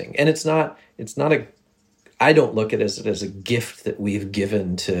amazing. And it's not I don't look at it as a gift that we've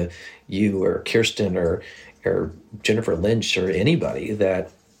given to you or Kirsten or Jennifer Lynch or anybody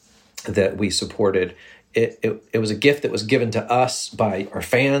that we supported. It was a gift that was given to us by our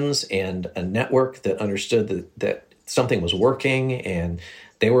fans and a network that understood that something was working and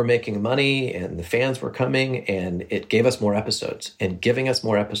they were making money and the fans were coming, and it gave us more episodes. And giving us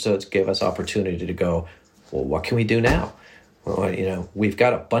more episodes gave us opportunity to go, well, what can we do now? Well, we've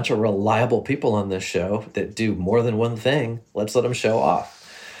got a bunch of reliable people on this show that do more than one thing. Let's let them show off.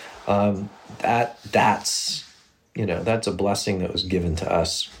 That's a blessing that was given to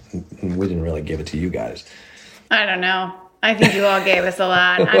us. We didn't really give it to you guys. I don't know. I think you all gave us a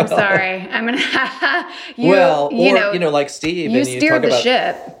lot. I'm sorry. I'm gonna. Like Steve. You steered the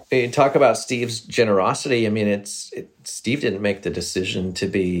ship. You talk about Steve's generosity. I mean, Steve didn't make the decision to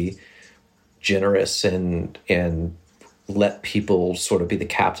be generous and let people sort of be the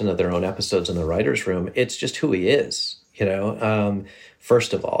captain of their own episodes in the writer's room. It's just who he is,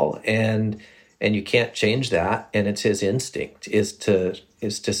 first of all. And you can't change that. And it's his instinct is to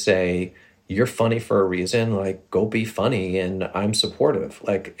say, you're funny for a reason, like, go be funny. And I'm supportive.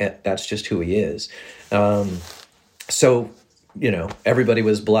 Like, that's just who he is. So, everybody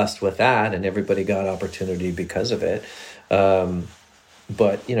was blessed with that and everybody got opportunity because of it.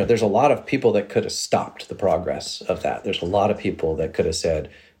 But, there's a lot of people that could have stopped the progress of that. There's a lot of people that could have said,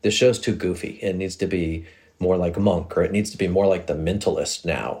 this show's too goofy. It needs to be more like Monk, or it needs to be more like The Mentalist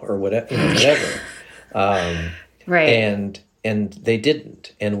now, or whatever. Right. And they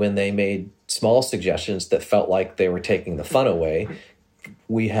didn't. And when they made small suggestions that felt like they were taking the fun away,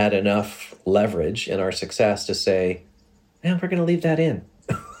 we had enough leverage in our success to say, man, we're going to leave that in.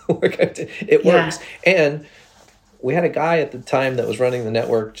 It works. And we had a guy at the time that was running the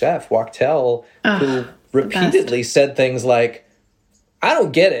network, Jeff Wachtel, who repeatedly said things like, I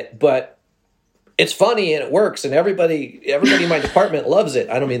don't get it, but it's funny and it works, and everybody in my department loves it.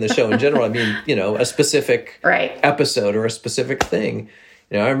 I don't mean the show in general. I mean, a specific episode or a specific thing.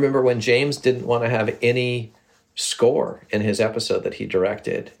 I remember when James didn't want to have any score in his episode that he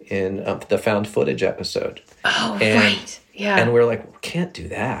directed in the found footage episode. Oh, right. Yeah. And we're like, we can't do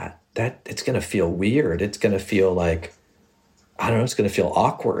that. It's going to feel weird. It's going to feel like, I don't know, it's going to feel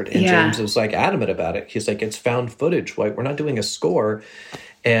awkward. And James was like adamant about it. He's like, it's found footage. Like, we're not doing a score.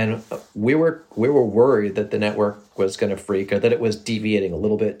 And we were worried that the network was going to freak, or that it was deviating a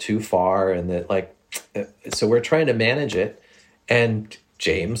little bit too far. And that so we're trying to manage it. And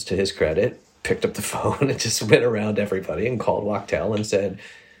James, to his credit, picked up the phone and just went around everybody and called Wachtel and said,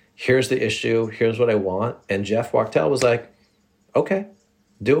 here's the issue. Here's what I want. And Jeff Wachtel was like, okay,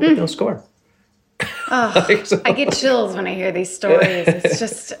 do it with no score. Oh, I get chills when I hear these stories. It's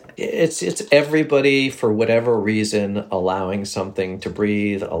just... It's everybody, for whatever reason, allowing something to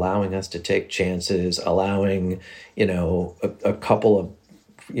breathe, allowing us to take chances, allowing, a couple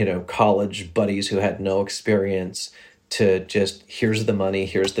of, college buddies who had no experience to just, here's the money,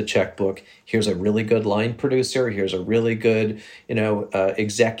 here's the checkbook, here's a really good line producer, here's a really good,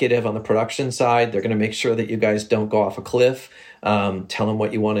 executive on the production side. They're going to make sure that you guys don't go off a cliff. Tell them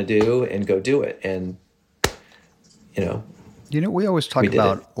what you want to do and go do it. And, we always talk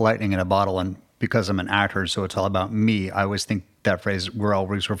about lightning in a bottle, and because I'm an actor, so it's all about me, I always think that phrase, we're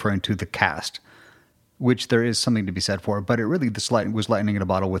always referring to the cast, which there is something to be said for, but it really, was lightning in a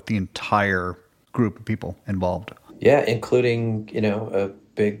bottle with the entire group of people involved. Yeah, including, a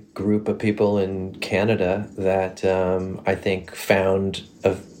big group of people in Canada that I think found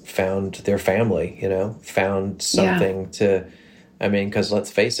their family, found something to... I mean, because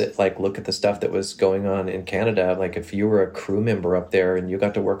let's face it, look at the stuff that was going on in Canada. Like, if you were a crew member up there and you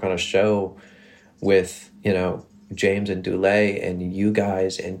got to work on a show with, James and Dulé and you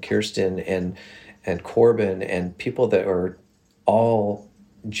guys and Kirsten and Corbin and people that are all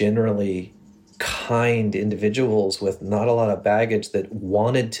generally kind individuals with not a lot of baggage that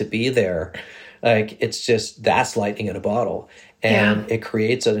wanted to be there. Like, it's just, that's lightning in a bottle. And it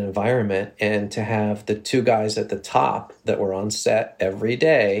creates an environment. And to have the two guys at the top that were on set every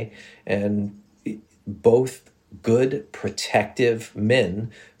day, and both good, protective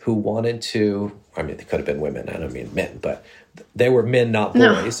men who wanted to, I mean, they could have been women, I don't mean men, but they were men, not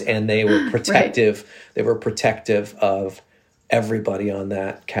boys. And they were protective. Right. They were protective of everybody on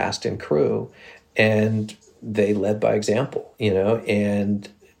that cast and crew. And they led by example, you know, and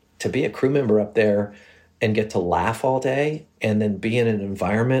to be a crew member up there and get to laugh all day and then be in an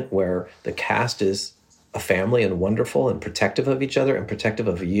environment where the cast is a family and wonderful and protective of each other and protective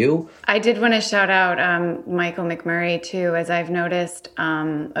of you. I did want to shout out Michael McMurray too, as I've noticed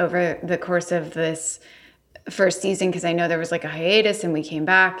over the course of this first season, because I know there was like a hiatus and we came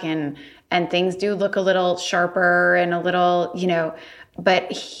back and things do look a little sharper and a little, you know,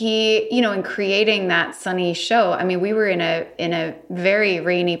 but he, you know, in creating that sunny show, I mean, we were in a very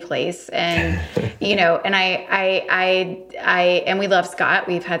rainy place, and you know, and and we love Scott.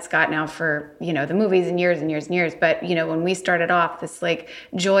 We've had Scott now for, you know, the movies and years and years and years. But you know, when we started off, this like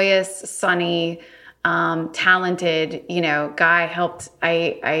joyous, sunny, talented, you know, guy helped.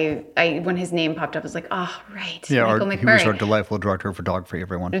 I when his name popped up, I was like, oh, right. Yeah, Michael McMurray. He was our delightful director of photography,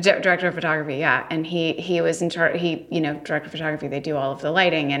 everyone. Director of photography, yeah. And he was in charge, you know, director of photography, they do all of the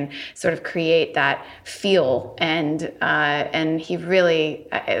lighting and sort of create that feel. And he really,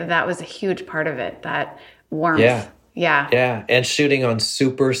 that was a huge part of it, that warmth. Yeah. Yeah. And shooting on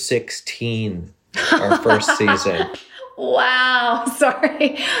Super 16, our first season. Wow,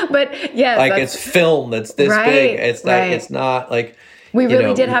 sorry, but yes, like it's film that's this big. It's not. It's not like we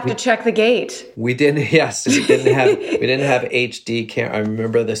really did have to check the gate. We didn't. Yes, we didn't have HD camera. I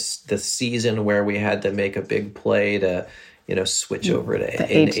remember the season where we had to make a big play to, you know, switch over to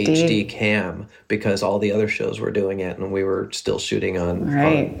an HD cam because all the other shows were doing it, and we were still shooting on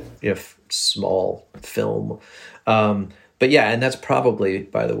you know, small film. But yeah, and that's probably,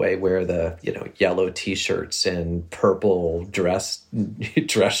 by the way, where the, you know, yellow T-shirts and purple dress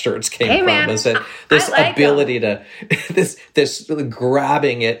shirts came from. Man, is that this like ability to this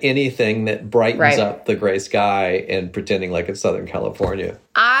grabbing at anything that brightens up the gray sky and pretending like it's Southern California.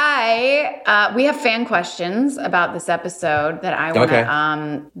 We have fan questions about this episode that I want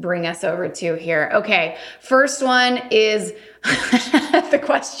to bring us over to here. Okay, first one is the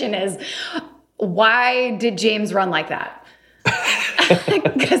question is, why did James run like that?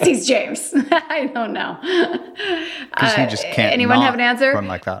 Because he's James. I don't know. Because he just can't. Anyone have an answer? Run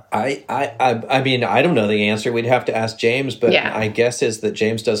like that. I mean, I don't know the answer. We'd have to ask James, but I guess is that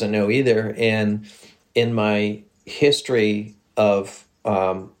James doesn't know either. And in my history of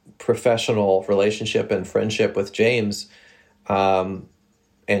professional relationship and friendship with James, and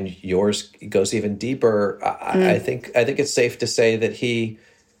yours goes even deeper, I think it's safe to say that he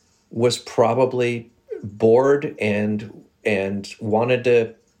was probably bored and wanted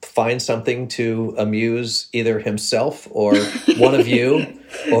to find something to amuse either himself or one of you.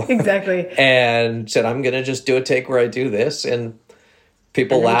 Exactly. And said, I'm going to just do a take where I do this. And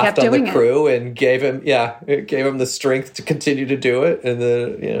people laughed on the crew and gave him the strength to continue to do it.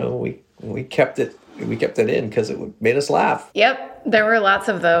 And we kept it in because it made us laugh. Yep. There were lots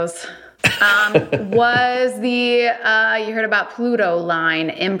of those. Was the you heard about Pluto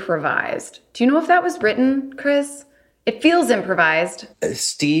line improvised? Do you know if that was written, Chris? It feels improvised.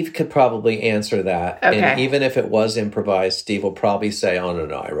 Steve could probably answer that. Okay. And even if it was improvised, Steve will probably say, oh,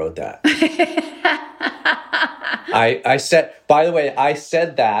 no, I wrote that. I said, by the way, I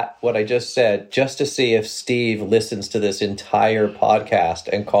said that, what I just said, just to see if Steve listens to this entire podcast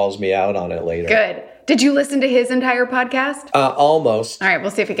and calls me out on it later. Good. Did you listen to his entire podcast? Almost. All right,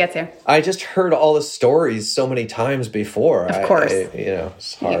 we'll see if he gets here. I just heard all the stories so many times before. Of course.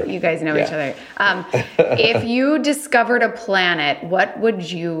 It's hard. You guys know each other. If you discovered a planet, what would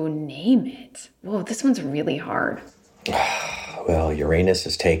you name it? Whoa, this one's really hard. Well, Uranus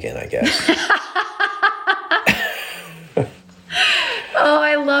is taken, I guess. Oh,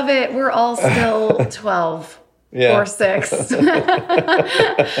 I love it. We're all still 12. Yeah. Or 6.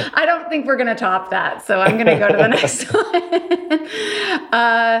 I don't think we're going to top that, so I'm going to go to the next one.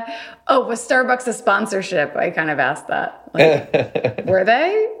 Was Starbucks a sponsorship? I kind of asked that. Like, were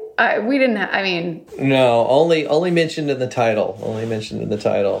they? We didn't. No, only mentioned in the title.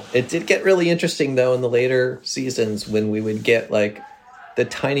 It did get really interesting though in the later seasons when we would get like the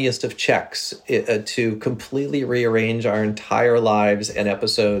tiniest of checks to completely rearrange our entire lives and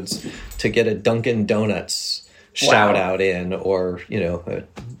episodes to get a Dunkin' Donuts shout out in, or, you know, a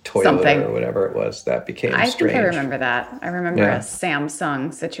toilet Something. or whatever it was. That became I strange. think I remember that. I remember a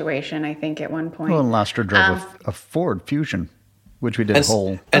Samsung situation, I think, at one point. Well, and last year drove a Ford Fusion, which we did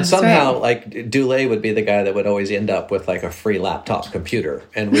And somehow, like, Dulé would be the guy that would always end up with, like, a free laptop computer.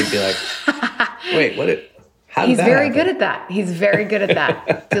 And we'd be like, wait, how did He's that very happen? good at that. He's very good at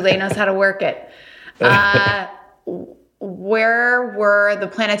that. Dulé knows how to work it. Where were the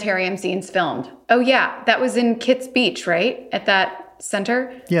planetarium scenes filmed? Oh, yeah. That was in Kitts Beach, right? At that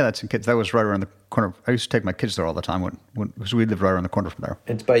center? Yeah, that's in Kids. That was right around the corner. I used to take my kids there all the time because we lived right around the corner from there.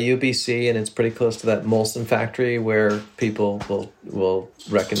 It's by UBC, and it's pretty close to that Molson factory where people will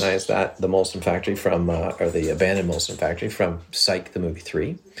recognize that, the Molson factory from, or the abandoned Molson factory from Psych, the movie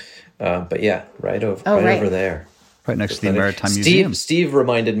 3. But yeah, right over there. Right next to the Maritime Museum. Steve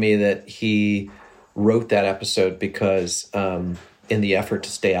reminded me that he wrote that episode because in the effort to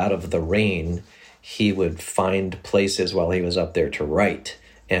stay out of the rain, he would find places while he was up there to write.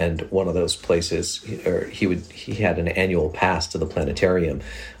 And one of those places, he had an annual pass to the planetarium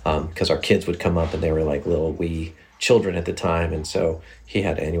because our kids would come up and they were like little wee children at the time. And so he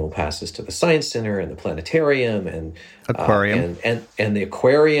had annual passes to the Science Center and the planetarium and aquarium and the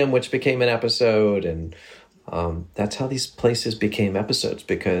aquarium, which became an episode. And that's how these places became episodes,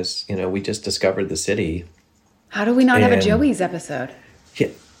 because, you know, we just discovered the city. How do we not have a Joey's episode? Yeah.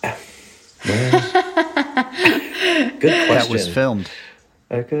 Well, good question. That was filmed.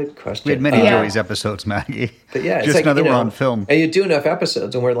 A good question. We had many Joey's episodes, Maggie. But yeah, it's just like, know that we're on film. And you do enough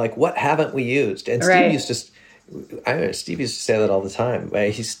episodes, and we're like, what haven't we used? And Steve used to say that all the time.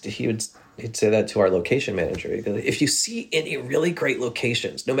 He'd say that to our location manager. He'd go, if you see any really great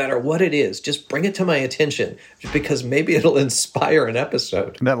locations, no matter what it is, just bring it to my attention, because maybe it'll inspire an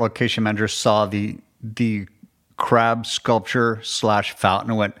episode. That location manager saw the crab sculpture / fountain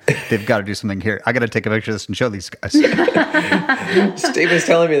and went, they've got to do something here. I got to take a picture of this and show these guys. Steve was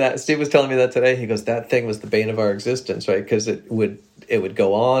telling me that today. He goes, that thing was the bane of our existence, right? Because it would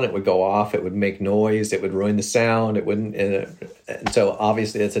go on, it would go off, it would make noise, it would ruin the sound, it wouldn't. And so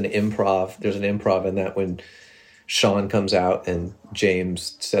obviously it's an improv. There's an improv in that when Sean comes out and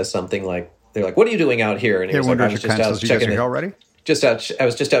James says something like, they're like, what are you doing out here? And he was like, I was just out checking already. I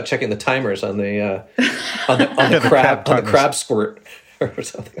was just out checking the timers on the crab squirt or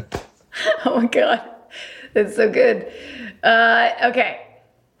something. Oh my God. That's so good. Okay.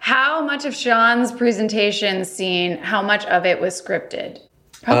 How much of Sean's presentation scene, how much of it was scripted?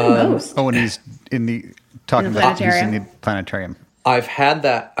 Probably most. Oh, and he's in the planetarium. I've had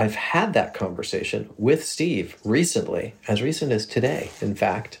that conversation with Steve recently, as recent as today, in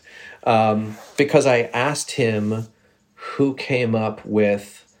fact, because I asked him who came up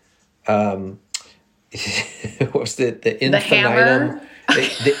with what's the infinitum,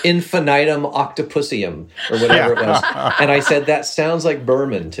 the infinitum octopusium or whatever it was, and I said that sounds like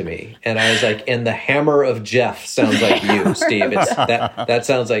Berman to me, and I was like, and the hammer of Jeff sounds like you, Steve. It's that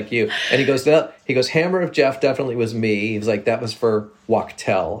sounds like you. And he goes, hammer of Jeff definitely was me. He was like, that was for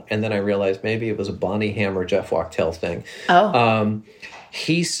Wachtel, and then I realized maybe it was a Bonnie Hammer Jeff Wachtel thing. Oh.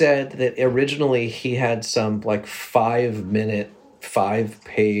 He said that originally he had some like 5-minute,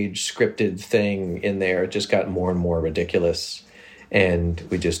 5-page scripted thing in there. It just got more and more ridiculous. And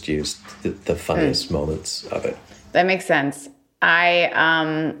we just used the funniest moments of it. That makes sense. What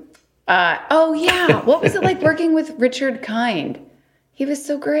was it like working with Richard Kind? He was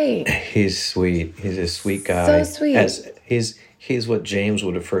so great. He's sweet. He's a sweet guy. So sweet. He's what James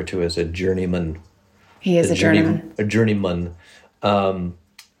would refer to as a journeyman. He is a journeyman. A journeyman.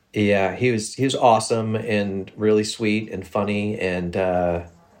 He was awesome and really sweet and funny, and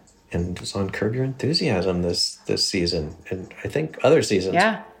was on Curb Your Enthusiasm this season, and I think other seasons.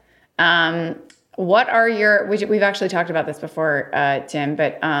 Yeah. What are we've actually talked about this before, Tim,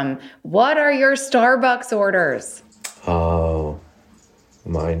 but what are your Starbucks orders? Oh,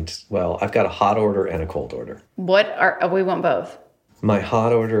 I've got a hot order and a cold order. We want both. My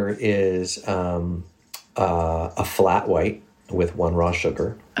hot order is a flat white with 1 raw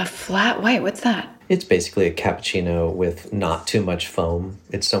sugar. A flat white? What's that? It's basically a cappuccino with not too much foam.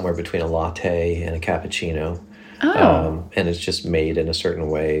 It's somewhere between a latte and a cappuccino. Oh. And it's just made in a certain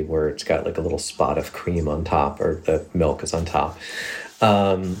way where it's got like a little spot of cream on top, or the milk is on top.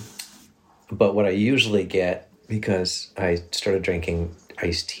 But what I usually get, because I started drinking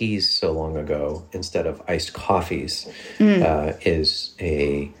iced teas so long ago instead of iced coffees, is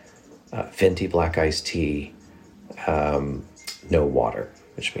a venti black iced tea, no water,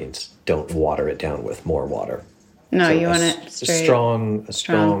 which means don't water it down with more water. No, so you want it straight. A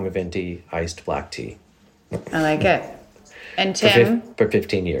strong venti iced black tea. I like it. And Tim? For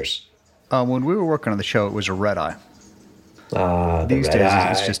 15 years. When we were working on the show, it was a red eye. These red days,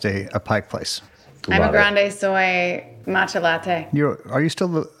 eye. it's just a Pike Place. I'm a Love it. grande soy matcha latte. Are you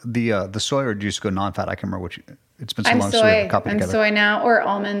still the soy, or do you just go non-fat? I can't remember which. It's been so I'm long since we have soy. a copy I'm together. soy now, or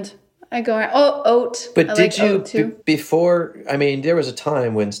almond. I go oat. But I did like you oat too. before? I mean, there was a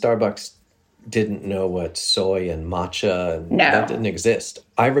time when Starbucks didn't know what soy and matcha and No. that didn't exist.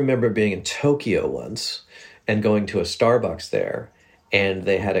 I remember being in Tokyo once and going to a Starbucks there, and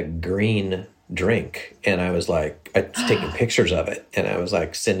they had a green drink, and I was taking pictures of it, and I was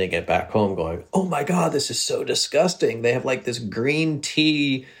like sending it back home, going, "Oh my god, this is so disgusting! They have like this green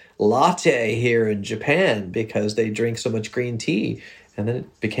tea latte here in Japan because they drink so much green tea." And then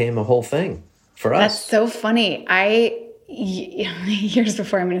it became a whole thing for us. That's so funny. Years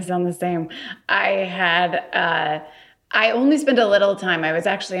before, I'm going to sound the same. I only spent a little time. I was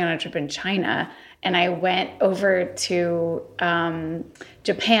actually on a trip in China, and I went over to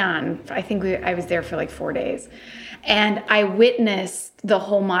Japan. I was there for like 4 days, and I witnessed the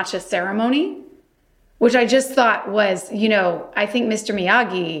whole matcha ceremony, which I just thought was, I think Mr.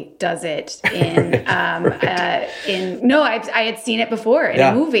 Miyagi does it in, I had seen it before in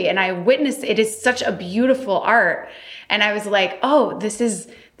a movie, and I witnessed it. Is such a beautiful art. And I was like, oh, this is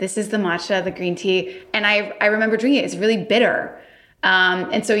the matcha, the green tea. And I remember drinking it. It's really bitter.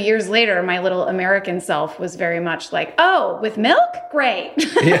 And so years later, my little American self was very much like, oh, with milk? Great.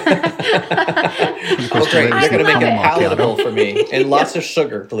 Oh, great. You're going to make it palatable for me. And lots of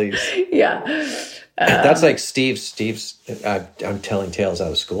sugar, please. Yeah. That's like Steve's. I'm telling tales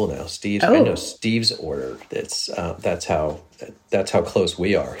out of school now. I know Steve's order. That's how close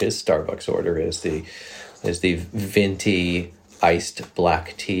we are. His Starbucks order is the venti iced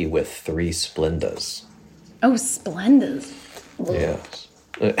black tea with 3 Splendas. Oh, Splendas. Yes.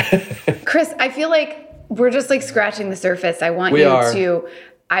 Chris, I feel like we're just like scratching the surface. We want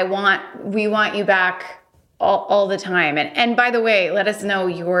you back all the time. And by the way, let us know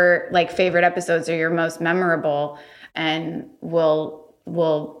your like favorite episodes or your most memorable, and we'll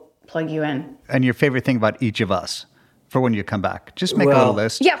plug you in. And your favorite thing about each of us for when you come back. Just make a little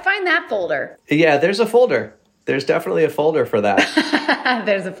list. Yeah, find that folder. Yeah, there's a folder. There's definitely a folder for that.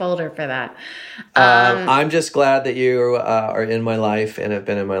 There's a folder for that. I'm just glad that you are in my life and have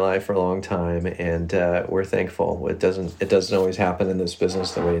been in my life for a long time, and we're thankful. It doesn't always happen in this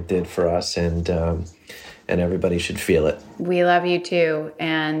business the way it did for us, and everybody should feel it. We love you too,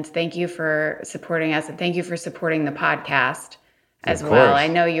 and thank you for supporting us, and thank you for supporting the podcast as well. I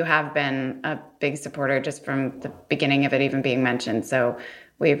know you have been a big supporter just from the beginning of it even being mentioned, so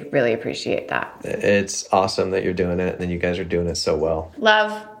we really appreciate that. It's awesome that you're doing it, and you guys are doing it so well.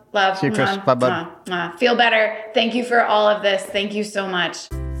 Love. See you, Chris. Bye, bud. Feel better. Thank you for all of this. Thank you so much.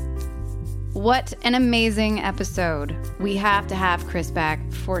 What an amazing episode. We have to have Chris back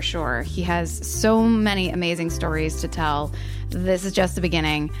for sure. He has so many amazing stories to tell. This is just the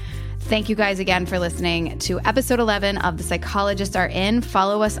beginning. Thank you guys again for listening to episode 11 of The Psychologists Are In.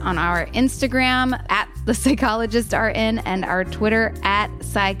 Follow us on our Instagram at The Psychologists Are In and our Twitter at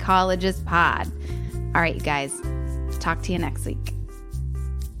PsychologistPod. All right, you guys. Talk to you next week.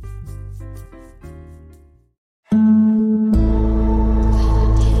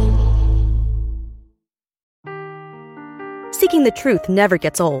 Seeking the truth never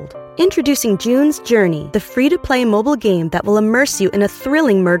gets old. Introducing June's Journey, the free-to-play mobile game that will immerse you in a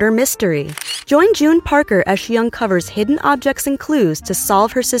thrilling murder mystery. Join June Parker as she uncovers hidden objects and clues to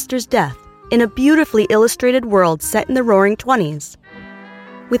solve her sister's death in a beautifully illustrated world set in the Roaring '20s.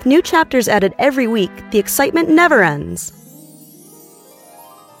 With new chapters added every week, the excitement never ends.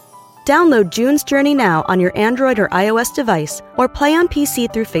 Download June's Journey now on your Android or iOS device, or play on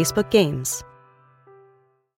PC through Facebook Games.